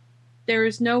 There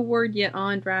is no word yet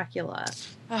on Dracula.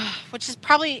 Which is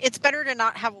probably, it's better to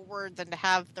not have a word than to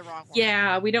have the wrong word.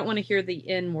 Yeah, we don't want to hear the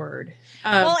N word.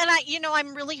 Well, and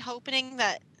I'm really hoping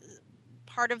that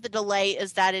part of the delay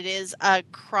is that it is a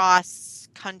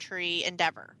cross-country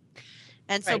endeavor.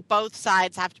 And so both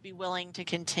sides have to be willing to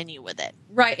continue with it.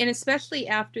 Right, and especially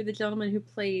after the gentleman who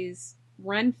plays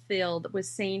Renfield was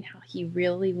saying how he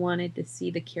really wanted to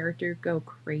see the character go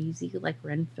crazy like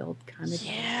Renfield kind of.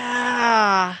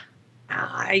 Yeah.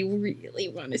 I really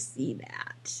want to see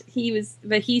that. He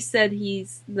said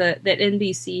that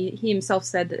NBC, he himself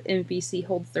said that NBC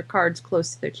holds their cards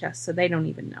close to their chest, so they don't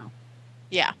even know.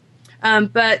 Yeah.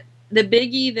 But the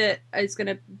biggie that is going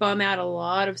to bum out a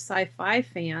lot of sci-fi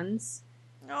fans.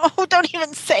 Oh, don't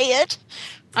even say it.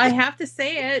 I have to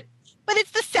say it. But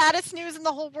it's the saddest news in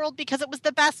the whole world because it was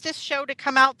the bestest show to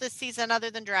come out this season other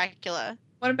than Dracula.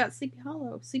 What about Sleepy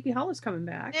Hollow? Sleepy Hollow's coming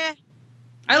back. Yeah.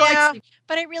 I like Sleepy.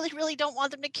 But I really, really don't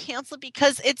want them to cancel it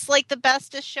because it's like the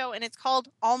bestest show and it's called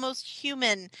Almost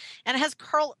Human and it has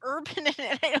Carl Urban in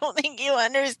it. I don't think you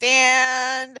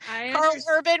understand. Carl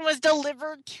Urban was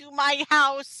delivered to my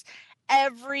house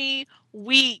every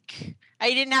week.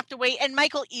 I didn't have to wait. And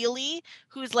Michael Ealy,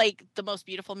 who's like the most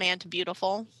beautiful man to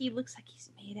beautiful. He looks like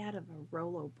he's made out of a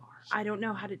Rolo bar. I don't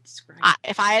know how to describe it.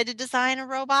 If I had to design a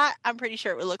robot, I'm pretty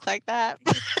sure it would look like that.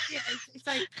 It's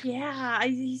like,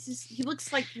 he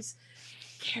looks like this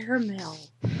caramel.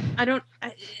 And the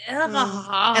eyes.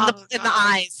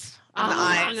 And the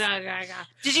eyes.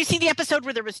 Did you see the episode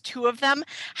where there was 2 of them?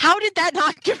 How did that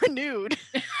not get renewed?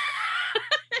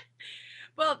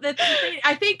 Well, that's the thing.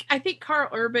 I think Carl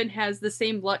Urban has the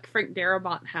same luck Frank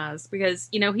Darabont has because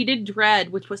he did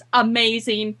Dread, which was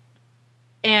amazing,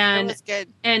 and it was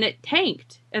good, and it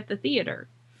tanked at the theater.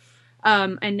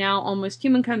 And now Almost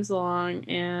Human comes along,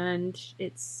 and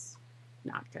it's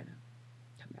not gonna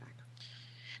come back.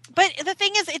 But the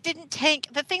thing is, it didn't tank.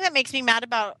 The thing that makes me mad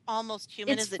about Almost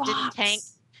Human is it didn't tank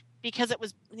because it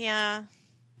was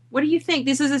What do you think?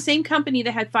 This is the same company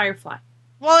that had Firefly.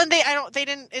 Well, and they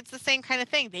didn't. It's the same kind of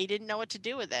thing. They didn't know what to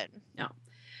do with it. No,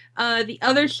 The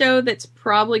other show that's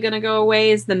probably going to go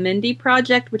away is the Mindy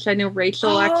Project, which I know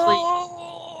Rachel actually.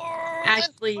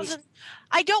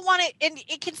 I don't want it, and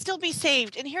it can still be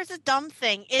saved. And here's the dumb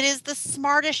thing: it is the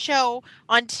smartest show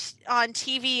on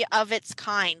TV of its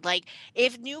kind. Like,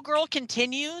 if New Girl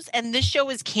continues and this show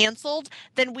is canceled,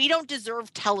 then we don't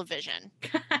deserve television.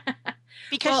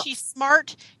 Because she's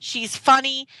smart, she's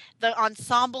funny, the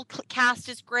ensemble cast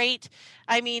is great.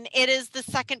 I mean, it is the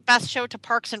second best show to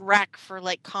Parks and Rec for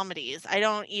like comedies.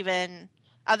 Community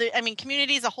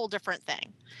is a whole different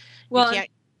thing. Well,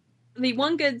 the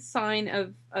one good sign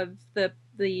of the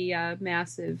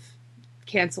massive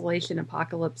cancellation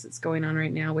apocalypse that's going on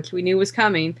right now, which we knew was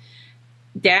coming,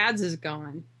 Dad's is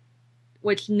gone.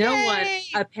 Which no one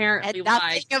apparently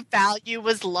liked. Nothing of value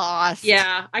was lost.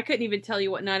 Yeah, I couldn't even tell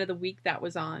you what night of the week that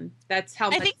was on. That's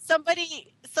how I think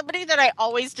somebody that I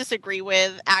always disagree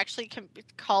with actually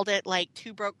called it like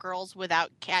Two Broke Girls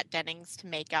without Kat Dennings to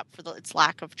make up for its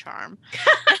lack of charm.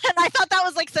 And I thought that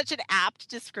was like such an apt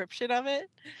description of it.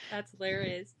 That's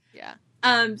hilarious. Yeah.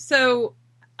 So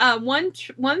one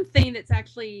thing that's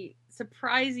actually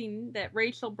surprising that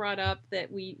Rachel brought up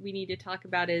that we need to talk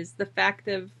about is the fact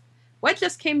of what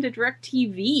just came to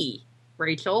DirecTV,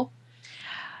 Rachel?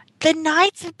 The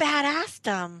Knights of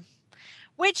Badassdom,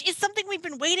 which is something we've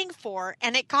been waiting for,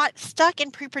 and it got stuck in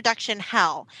pre-production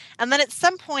hell. And then at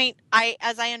some point,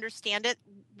 as I understand it,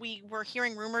 we were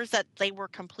hearing rumors that they were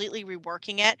completely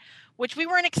reworking it, which we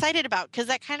weren't excited about because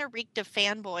that kind of reeked of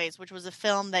Fanboys, which was a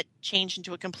film that changed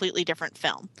into a completely different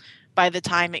film by the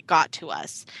time it got to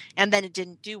us. And then it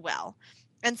didn't do well.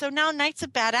 And so now Knights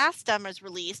of Badassdom is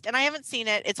released, and I haven't seen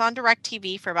it. It's on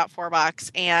DirecTV for about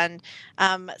 $4, and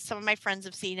some of my friends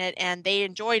have seen it, and they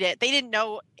enjoyed it. They didn't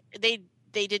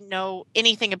know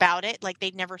anything about it, like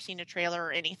they'd never seen a trailer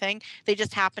or anything. They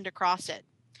just happened across it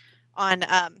on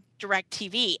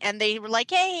DirecTV, and they were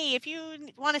like, "Hey, if you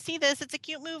want to see this, it's a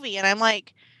cute movie." And I'm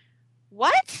like,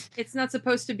 "What? It's not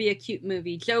supposed to be a cute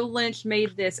movie." Joe Lynch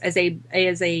made this as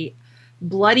a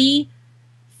bloody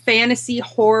fantasy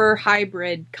horror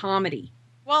hybrid comedy.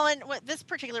 Well, and with this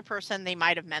particular person, they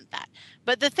might have meant that.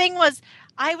 But the thing was,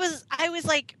 I was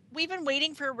like, we've been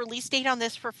waiting for a release date on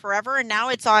this for forever, and now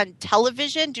it's on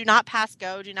television. Do not pass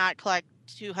go. Do not collect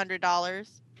 $200.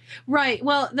 Right.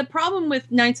 Well, the problem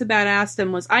with Knights of Badassdom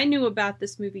was I knew about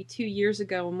this movie 2 years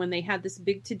ago, and when they had this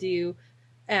big to-do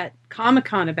at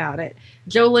Comic-Con about it.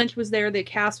 Joe Lynch was there, the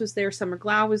cast was there, Summer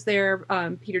Glau was there,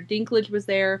 Peter Dinklage was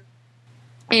there,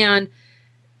 and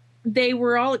they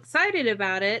were all excited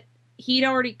about it. He'd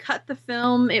already cut the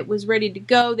film. It was ready to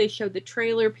go. They showed the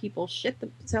trailer. People shit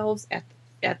themselves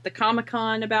at the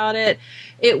Comic-Con about it.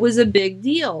 It was a big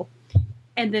deal.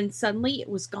 And then suddenly it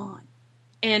was gone.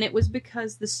 And it was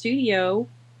because the studio,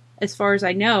 as far as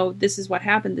I know, this is what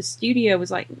happened. The studio was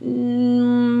like,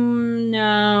 no,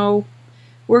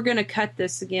 we're going to cut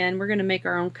this again. We're going to make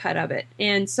our own cut of it.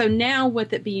 And so now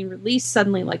with it being released,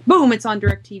 suddenly like, boom, it's on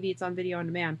DirecTV. It's on video on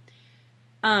demand.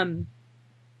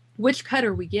 Which cut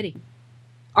are we getting?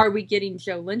 Are we getting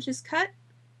Joe Lynch's cut?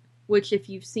 Which, if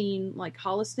you've seen like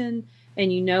Holliston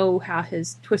and you know how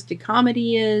his twisted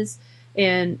comedy is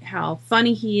and how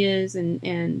funny he is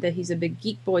and that he's a big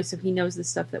geek boy, so he knows the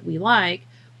stuff that we like,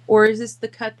 or is this the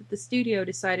cut that the studio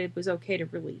decided was okay to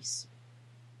release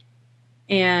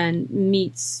and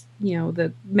meets,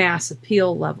 the mass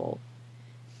appeal level?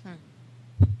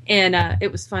 And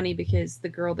it was funny because the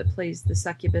girl that plays the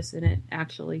succubus in it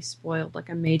actually spoiled like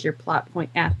a major plot point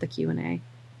at the Q&A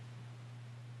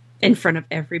in front of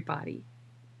everybody.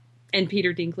 And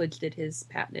Peter Dinklage did his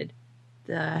patented,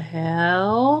 "The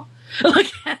hell?" Look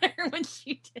at her when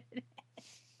she did it.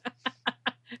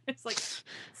 It's like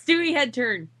Stewie head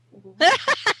turn.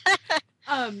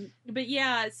 But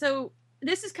yeah, so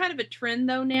this is kind of a trend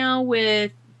though now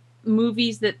with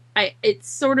movies that it's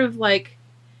sort of like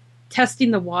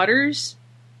testing the waters,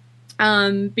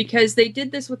 because they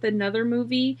did this with another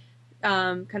movie,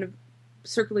 kind of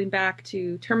circling back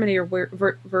to Terminator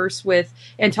verse with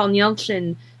Anton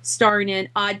Yelchin starring in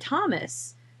Odd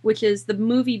Thomas, which is the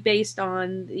movie based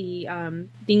on the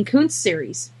Dean Koontz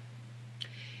series.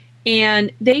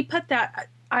 And they put that,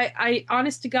 I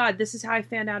honest to God, this is how I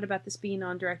found out about this being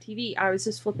on DirecTV. I was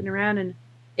just flipping around and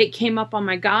it came up on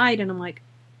my guide and I'm like,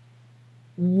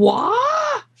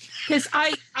 what? Because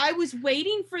I was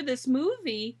waiting for this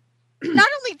movie. Not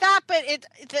only that, but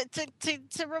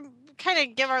kind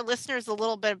of give our listeners a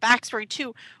little bit of backstory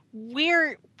too.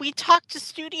 We talk to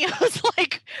studios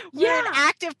like we're in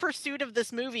active pursuit of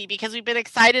this movie because we've been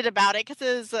excited about it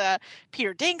because it's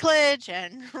Peter Dinklage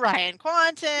and Ryan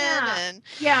Quanten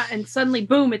and suddenly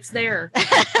boom, it's there.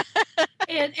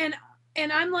 and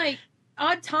I'm like,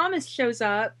 Odd Thomas shows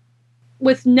up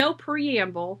with no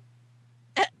preamble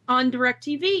on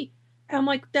DirecTV. And I'm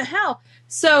like, the hell?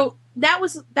 So that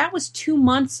was 2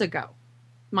 months ago,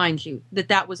 mind you,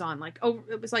 that was on. Like,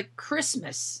 it was like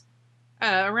Christmas,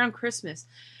 around Christmas.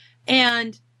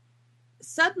 And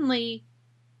suddenly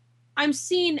I'm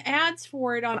seeing ads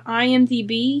for it on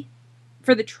IMDb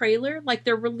for the trailer. Like,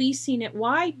 they're releasing it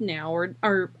wide now,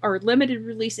 or limited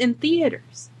release in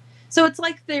theaters. So it's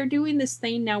like they're doing this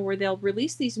thing now where they'll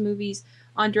release these movies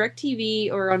on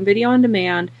DirecTV or on video on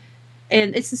demand.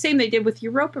 And it's the same they did with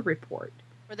Europa Report.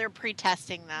 Where they're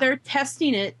pre-testing them. They're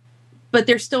testing it, but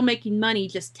they're still making money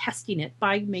just testing it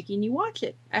by making you watch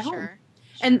it at home. Sure.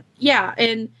 And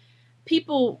and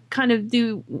people kind of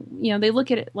do, they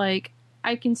look at it like,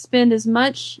 I can spend as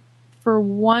much for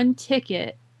one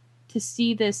ticket to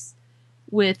see this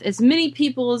with as many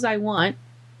people as I want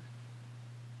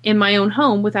in my own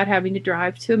home without having to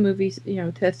drive to a movie,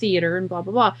 to a theater and blah,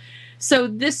 blah, blah. So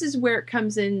this is where it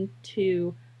comes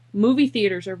into movie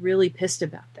theaters are really pissed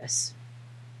about this.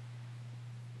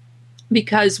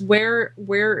 Because where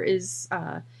is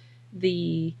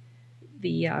the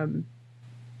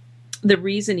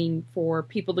reasoning for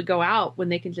people to go out when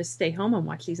they can just stay home and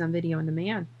watch these on video on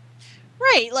demand?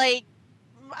 Right. Like,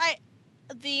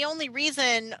 the only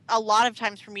reason a lot of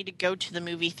times for me to go to the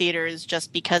movie theater is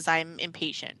just because I'm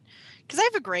impatient. Because I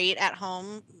have a great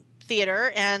at-home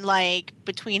theater, and like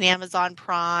between Amazon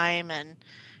Prime and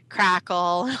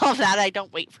Crackle and all that, I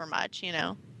don't wait for much,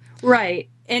 Right.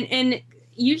 And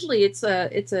usually it's a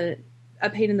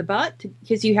pain in the butt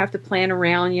because you have to plan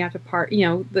around, you have to part,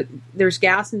 there's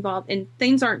gas involved, and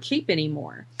things aren't cheap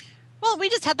anymore. Well, we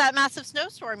just had that massive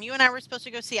snowstorm. You and I were supposed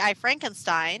to go see I,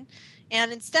 Frankenstein.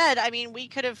 And instead, we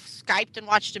could have Skyped and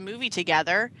watched a movie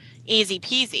together. Easy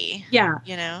peasy. Yeah.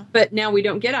 But now we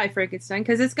don't get I, Frankenstein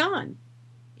because it's gone.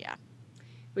 Yeah.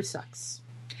 Which sucks.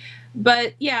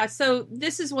 But yeah, so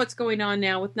this is what's going on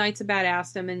now with Knights of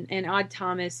Badassdom and Odd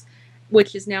Thomas,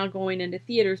 which is now going into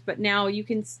theaters. But now you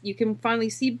can finally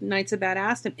see Knights of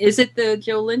Badassdom. Is it the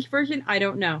Joe Lynch version? I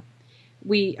don't know.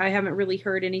 I haven't really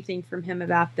heard anything from him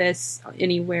about this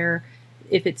anywhere,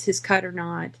 if it's his cut or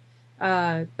not.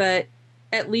 But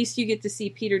at least you get to see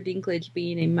Peter Dinklage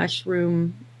being a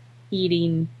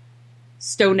mushroom-eating,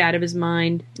 stoned out of his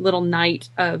mind, little knight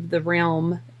of the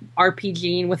realm,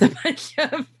 RPGing with a bunch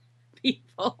of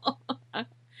people.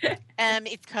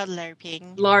 It's called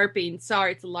LARPing. LARPing.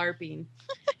 Sorry, it's LARPing.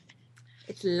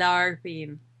 It's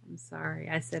LARPing. I'm sorry,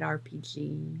 I said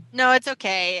RPG. No, it's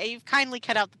okay. You've kindly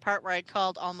cut out the part where I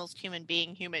called almost human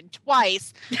being human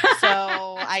twice,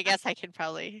 so I guess I can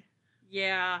probably...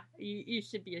 Yeah, you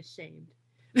should be ashamed.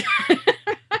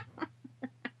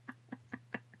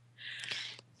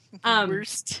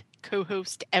 Worst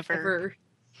co-host ever.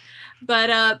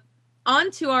 But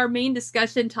on to our main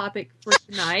discussion topic for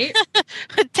tonight.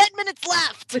 10 minutes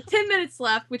left. With 10 minutes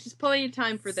left, which is plenty of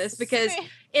time for this because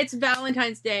it's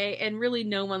Valentine's Day and really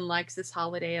no one likes this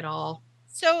holiday at all.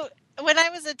 So when I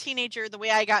was a teenager, the way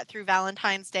I got through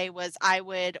Valentine's Day was I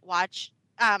would watch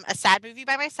a sad movie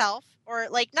by myself, or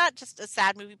like not just a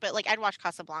sad movie, but like I'd watch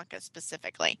Casablanca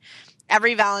specifically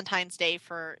every Valentine's Day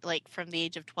for like from the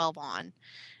age of 12 on.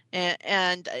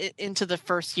 And into the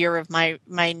first year of my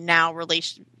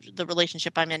the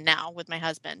relationship I'm in now with my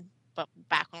husband, but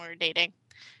back when we were dating.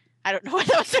 I don't know why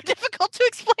that was so difficult to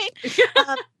explain.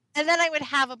 And then I would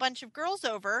have a bunch of girls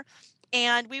over,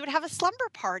 and we would have a slumber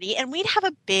party, and we'd have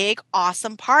a big,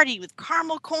 awesome party with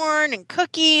caramel corn and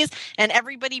cookies, and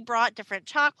everybody brought different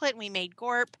chocolate, and we made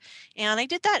gorp. And I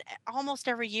did that almost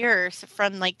every year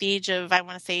from like the age of, I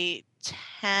want to say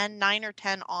 9 or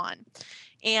 10 on.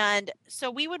 And so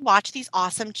we would watch these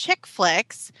awesome chick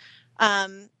flicks,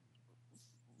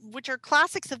 which are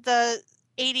classics of the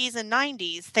 80s and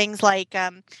 90s. Things like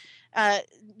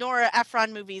Nora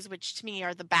Ephron movies, which to me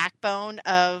are the backbone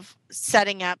of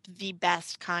setting up the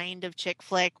best kind of chick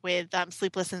flick with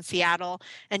Sleepless in Seattle.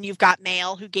 And You've Got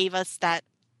Mail, who gave us that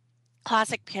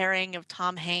classic pairing of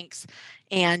Tom Hanks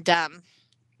and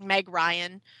Meg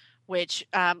Ryan, which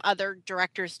other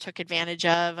directors took advantage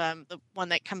of. The one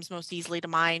that comes most easily to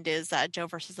mind is Joe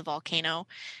versus the Volcano.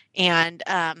 And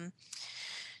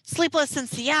Sleepless in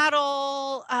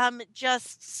Seattle,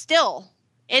 just still,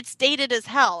 it's dated as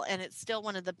hell, and it's still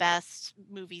one of the best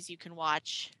movies you can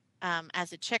watch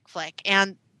as a chick flick.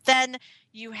 And then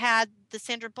you had the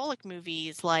Sandra Bullock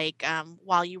movies like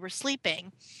While You Were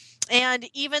Sleeping. And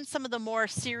even some of the more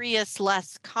serious,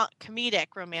 less comedic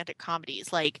romantic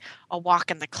comedies like A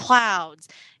Walk in the Clouds.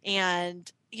 And,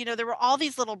 there were all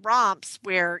these little romps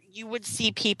where you would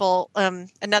see people,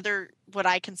 another what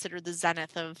I consider the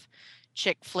zenith of,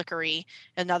 chick flickery.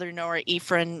 Another Nora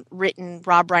Ephron written,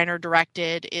 Rob Reiner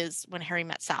directed, is When Harry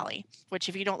Met Sally, which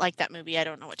if you don't like that movie, I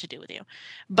don't know what to do with you.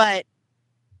 But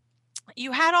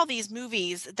you had all these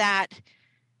movies that,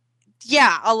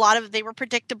 yeah, they were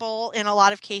predictable in a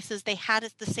lot of cases. They had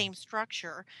the same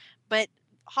structure, but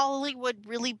Hollywood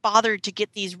really bothered to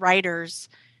get these writers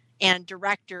and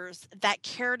directors that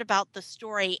cared about the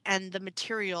story and the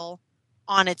material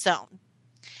on its own.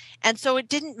 And so it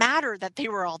didn't matter that they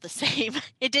were all the same.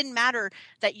 It didn't matter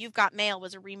that You've Got Mail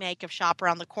was a remake of Shop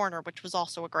Around the Corner, which was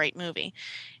also a great movie.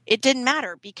 It didn't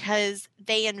matter because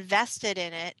they invested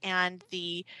in it and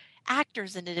the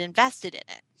actors in it invested in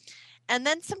it. And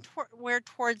then somewhere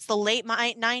towards the late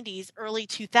 90s, early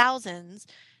 2000s,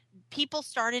 people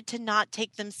started to not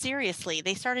take them seriously.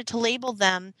 They started to label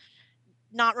them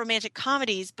not romantic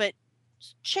comedies, but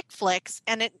chick flicks,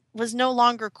 and it was no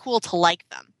longer cool to like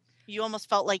them. You almost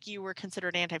felt like you were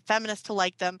considered anti-feminist to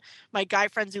like them. My guy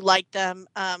friends who liked them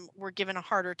were given a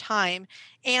harder time,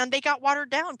 and they got watered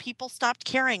down. People stopped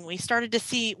caring. We started to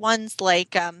see ones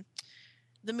like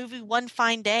the movie One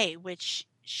Fine Day, which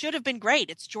should have been great.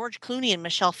 It's George Clooney and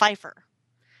Michelle Pfeiffer.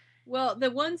 Well,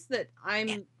 the ones that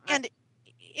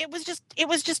it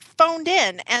was just phoned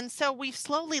in. And so we've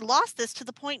slowly lost this to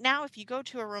the point now, if you go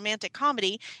to a romantic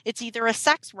comedy, it's either a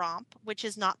sex romp, which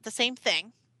is not the same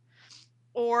thing,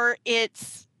 or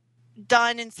it's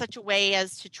done in such a way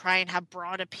as to try and have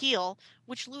broad appeal,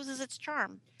 which loses its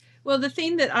charm. Well, the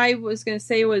thing that I was going to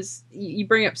say was, you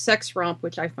bring up sex romp,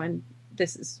 which I find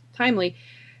this is timely.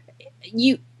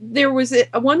 There was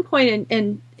at one point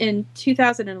in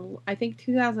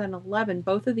 2011,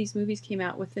 both of these movies came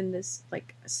out within this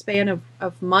like span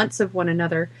of months of one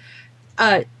another,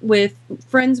 with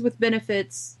Friends with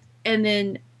Benefits and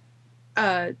then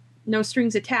No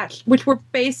Strings Attached, which were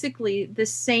basically the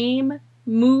same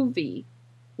movie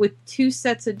with two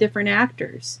sets of different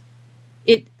actors.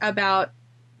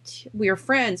 We are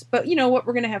friends, but you know what?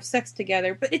 We're going to have sex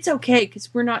together, but it's okay because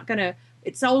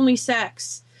it's only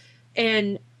sex.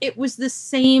 And it was the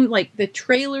same, like the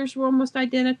trailers were almost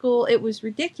identical. It was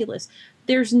ridiculous.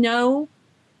 There's no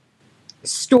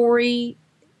story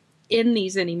in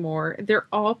these anymore. They're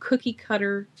all cookie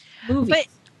cutter movies.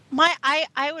 But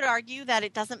I would argue that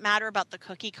it doesn't matter about the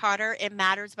cookie cutter. It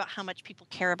matters about how much people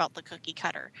care about the cookie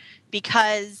cutter.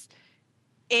 Because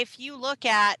if you look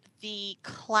at the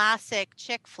classic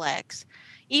chick flicks,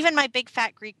 even My Big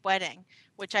Fat Greek Wedding,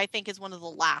 which I think is one of the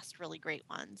last really great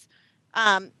ones,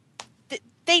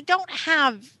 they don't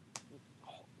have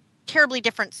terribly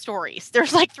different stories.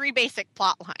 There's like 3 basic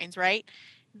plot lines, right?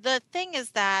 The thing is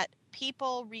that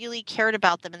people really cared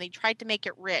about them and they tried to make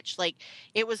it rich. Like,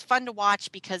 it was fun to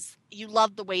watch because you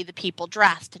loved the way the people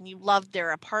dressed and you loved their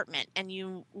apartment and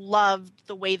you loved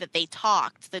the way that they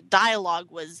talked. The dialogue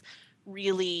was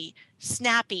really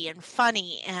snappy and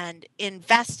funny and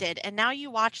invested. And now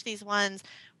you watch these ones.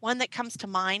 One that comes to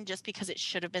mind, just because it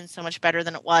should have been so much better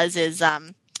than it was, is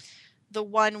the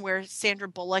one where Sandra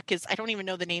Bullock is, I don't even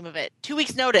know the name of it, 2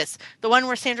 Weeks Notice. The one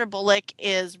where Sandra Bullock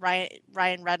is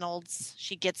Ryan Reynolds.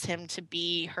 She gets him to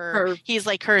be he's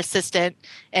like her assistant,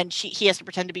 and he has to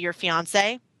pretend to be her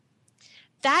fiance.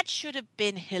 That should have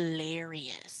been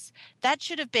hilarious. That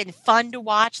should have been fun to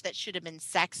watch. That should have been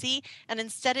sexy. And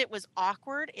instead it was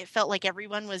awkward. It felt like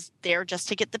everyone was there just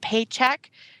to get the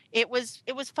paycheck. It was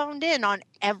phoned in on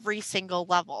every single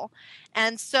level.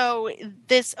 And so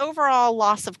this overall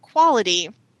loss of quality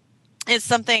is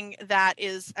something that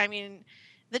is, I mean,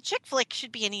 the chick flick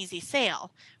should be an easy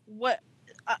sale.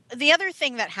 The other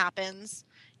thing that happens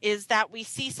is that we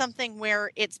see something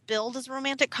where it's billed as a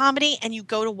romantic comedy and you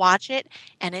go to watch it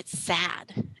and it's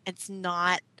sad. It's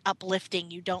not uplifting.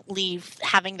 You don't leave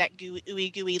having that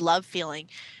ooey gooey love feeling.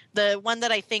 The one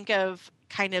that I think of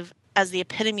kind of as the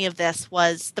epitome of this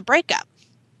was The Breakup,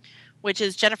 which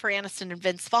is Jennifer Aniston and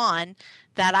Vince Vaughn,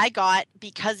 that I got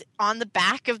because on the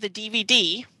back of the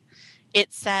DVD,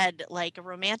 it said like a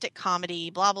romantic comedy,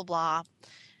 blah, blah, blah.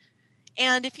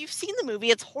 And if you've seen the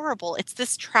movie, it's horrible. It's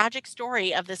this tragic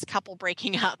story of this couple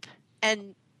breaking up,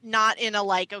 and not in a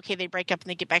like, okay, they break up and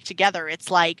they get back together. It's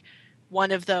like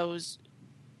one of those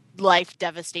life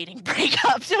devastating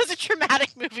breakups. It was a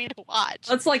traumatic movie to watch.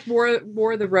 It's like War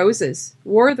of the Roses.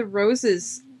 War of the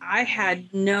Roses, I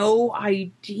had no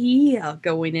idea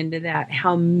going into that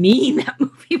how mean that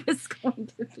movie was going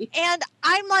to be. And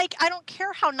I'm like, I don't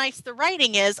care how nice the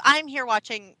writing is. I'm here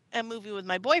watching a movie with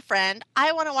my boyfriend.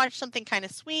 I want to watch something kind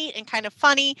of sweet and kind of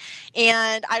funny.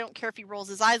 And I don't care if he rolls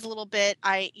his eyes a little bit.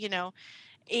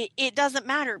 It doesn't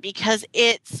matter because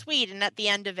it's sweet. And at the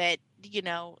end of it, you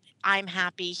know, I'm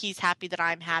happy, he's happy that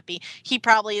I'm happy. He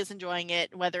probably is enjoying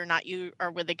it, whether or not you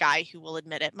are with a guy who will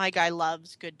admit it. My guy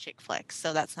loves good chick flicks,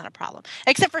 so that's not a problem.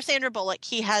 Except for Sandra Bullock,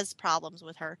 he has problems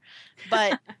with her.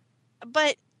 But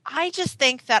but I just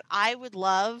think that I would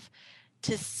love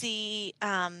to see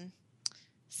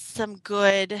some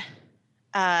good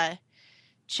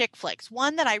chick flicks.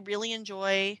 One that I really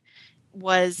enjoy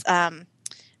was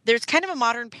there's kind of a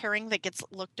modern pairing that gets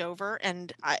looked over,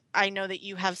 and I know that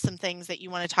you have some things that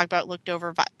you want to talk about looked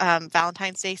over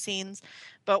Valentine's Day scenes,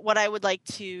 but what I would like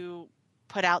to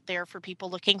put out there for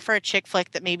people looking for a chick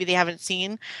flick that maybe they haven't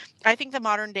seen, I think the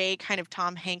modern day kind of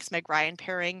Tom Hanks, Meg Ryan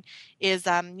pairing is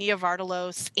Nia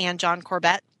Vardalos and John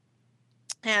Corbett.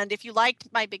 And if you liked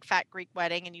My Big Fat Greek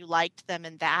Wedding and you liked them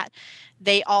in that,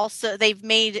 they've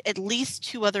made at least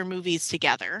 2 other movies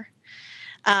together.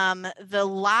 The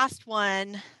last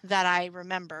one that I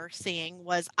remember seeing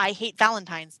was I Hate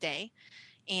Valentine's Day,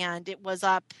 and it was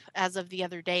up as of the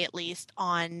other day, at least,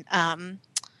 on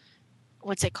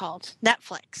what's it called?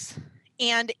 Netflix.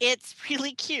 And it's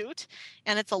really cute,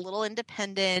 and it's a little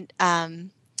independent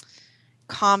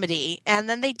comedy. And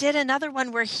then they did another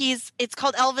one where it's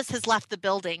called Elvis Has Left the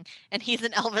Building, and he's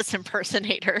an Elvis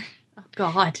impersonator. Oh,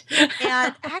 God.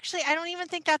 And actually, I don't even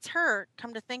think that's her,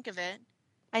 come to think of it.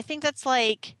 I think that's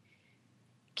like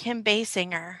Kim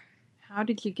Basinger. How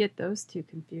did you get those two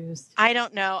confused? I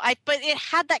don't know. But it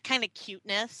had that kind of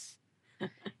cuteness.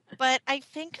 But I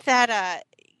think that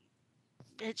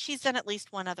she's done at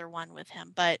least one other one with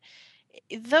him. But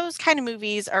those kind of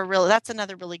movies are really, that's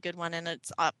another really good one, and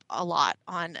it's up a lot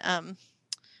on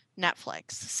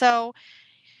Netflix. So,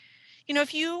 you know,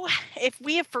 if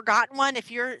we have forgotten one, if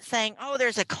you're saying, oh,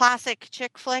 there's a classic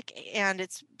chick flick and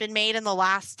it's been made in the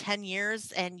last 10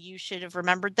 years and you should have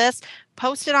remembered this,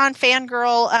 post it on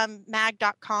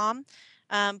fangirlmag.com.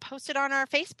 Post it on our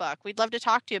Facebook. We'd love to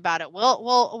talk to you about it.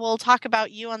 We'll talk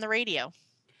about you on the radio.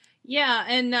 Yeah,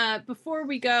 and before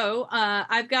we go,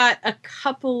 I've got a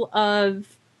couple of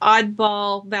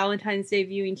oddball Valentine's Day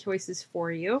viewing choices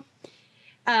for you.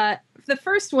 The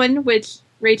first one, which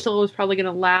Rachel was probably going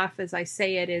to laugh as I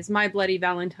say it, is My Bloody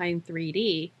Valentine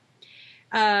 3D.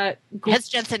 It has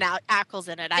Jensen Ackles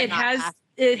in it.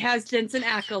 It has Jensen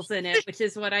Ackles in it, which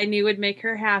is what I knew would make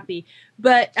her happy.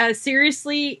 But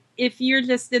seriously, if you're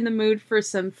just in the mood for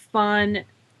some fun,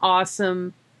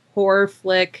 awesome horror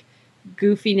flick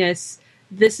goofiness,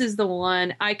 this is the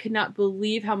one. I could not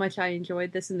believe how much I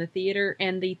enjoyed this in the theater,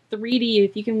 and the 3D,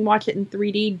 if you can watch it in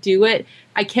 3D, do it.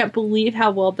 I can't believe how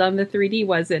well done the 3D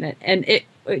was in it, and it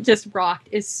just rocked.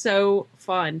 It's so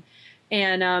fun.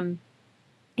 And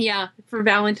yeah, for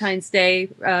Valentine's Day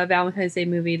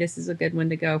movie, this is a good one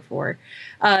to go for.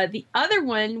 The other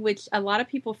one, which a lot of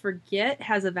people forget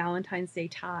has a Valentine's Day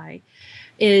tie,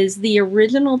 is the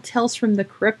original Tales from the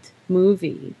Crypt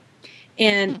movie.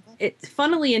 And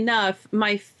funnily enough,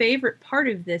 my favorite part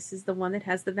of this is the one that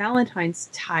has the Valentine's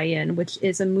tie-in, which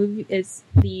is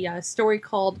the story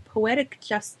called Poetic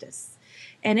Justice,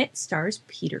 and it stars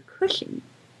Peter Cushing.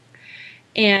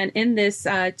 And in this,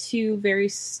 2 very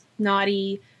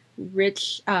snotty,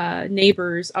 rich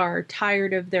neighbors are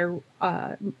tired of their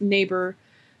neighbor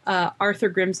Arthur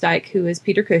Grimsdyke, who is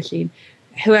Peter Cushing,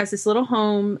 who has this little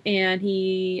home, and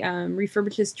he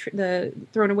refurbishes the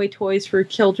thrown away toys for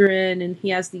children, and he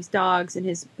has these dogs, and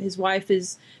his wife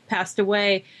is passed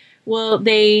away. Well,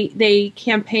 they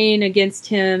campaign against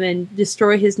him and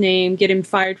destroy his name, get him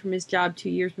fired from his job 2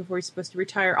 years before he's supposed to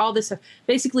retire, all this stuff.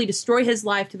 Basically destroy his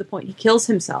life to the point he kills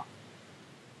himself.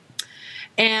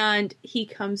 And he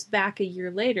comes back a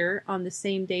year later on the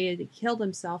same day that he killed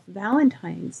himself,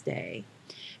 Valentine's Day.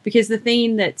 Because the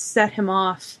thing that set him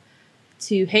off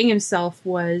to hang himself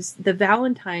was the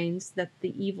Valentines that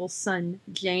the evil son,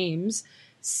 James,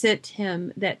 sent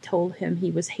him that told him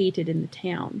he was hated in the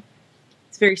town.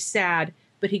 It's very sad,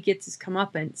 but he gets his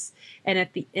comeuppance. And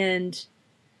at the end,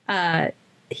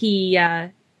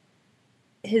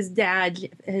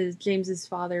 James's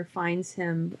father finds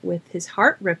him with his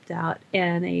heart ripped out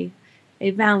and a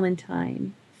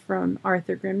Valentine from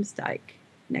Arthur Grimsdyke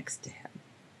next to him.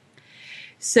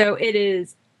 So it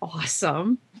is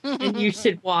awesome, and you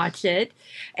should watch it.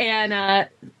 And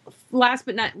last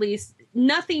but not least,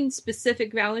 nothing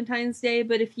specific Valentine's Day,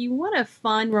 but if you want a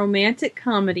fun romantic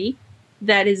comedy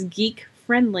that is geek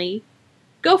friendly,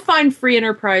 go find Free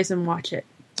Enterprise and watch it.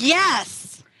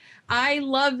 Yes, I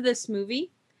love this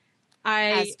movie.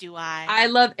 As do I. I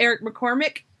love Eric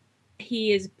McCormick.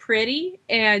 He is pretty,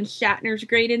 and Shatner's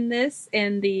great in this,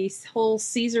 and the whole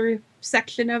Caesar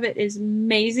section of it is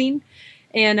amazing.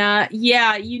 And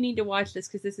yeah, you need to watch this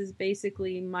because this is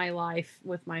basically my life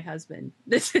with my husband.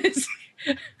 This is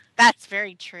That's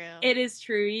very true. It is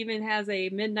true. He even has a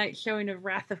midnight showing of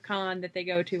Wrath of Khan that they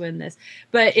go to in this.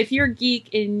 But if you're a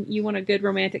geek and you want a good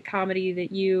romantic comedy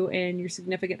that you and your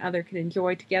significant other can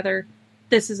enjoy together,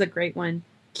 this is a great one.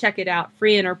 Check it out.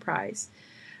 Free Enterprise.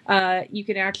 You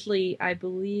can actually, I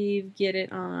believe, get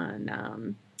it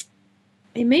on...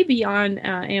 it may be on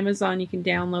Amazon. You can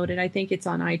download it. I think it's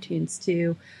on iTunes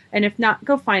too. And if not,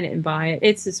 go find it and buy it.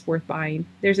 It's just worth buying.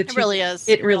 It really is.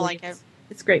 It really like is. it.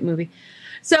 It's a great movie.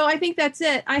 So I think that's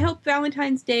it. I hope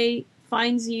Valentine's Day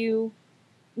finds you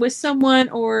with someone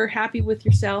or happy with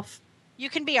yourself. You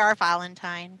can be our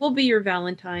Valentine. We'll be your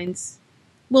Valentines.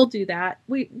 We'll do that.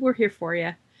 We're here for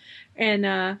you.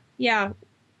 And yeah,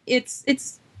 it's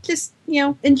just,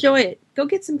 enjoy it. Go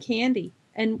get some candy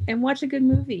and watch a good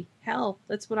movie. Hell,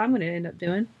 that's what I'm going to end up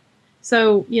doing.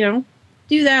 So,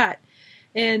 do that.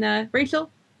 And Rachel,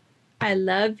 I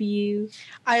love you.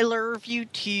 I love you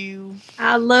too.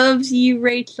 I love you,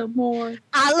 Rachel Moore.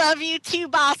 I love you too,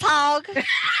 Boss Hog.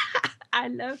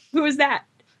 Who is that?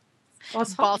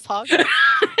 Boss Hog. Hog. And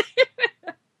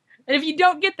if you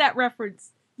don't get that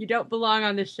reference, you don't belong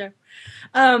on this show.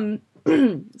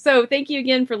 So thank you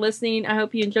again for listening. I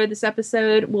hope you enjoyed this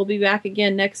episode. We'll be back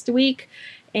again next week.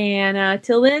 And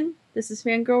till then, this is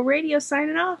Fangirl Radio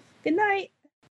signing off. Good night.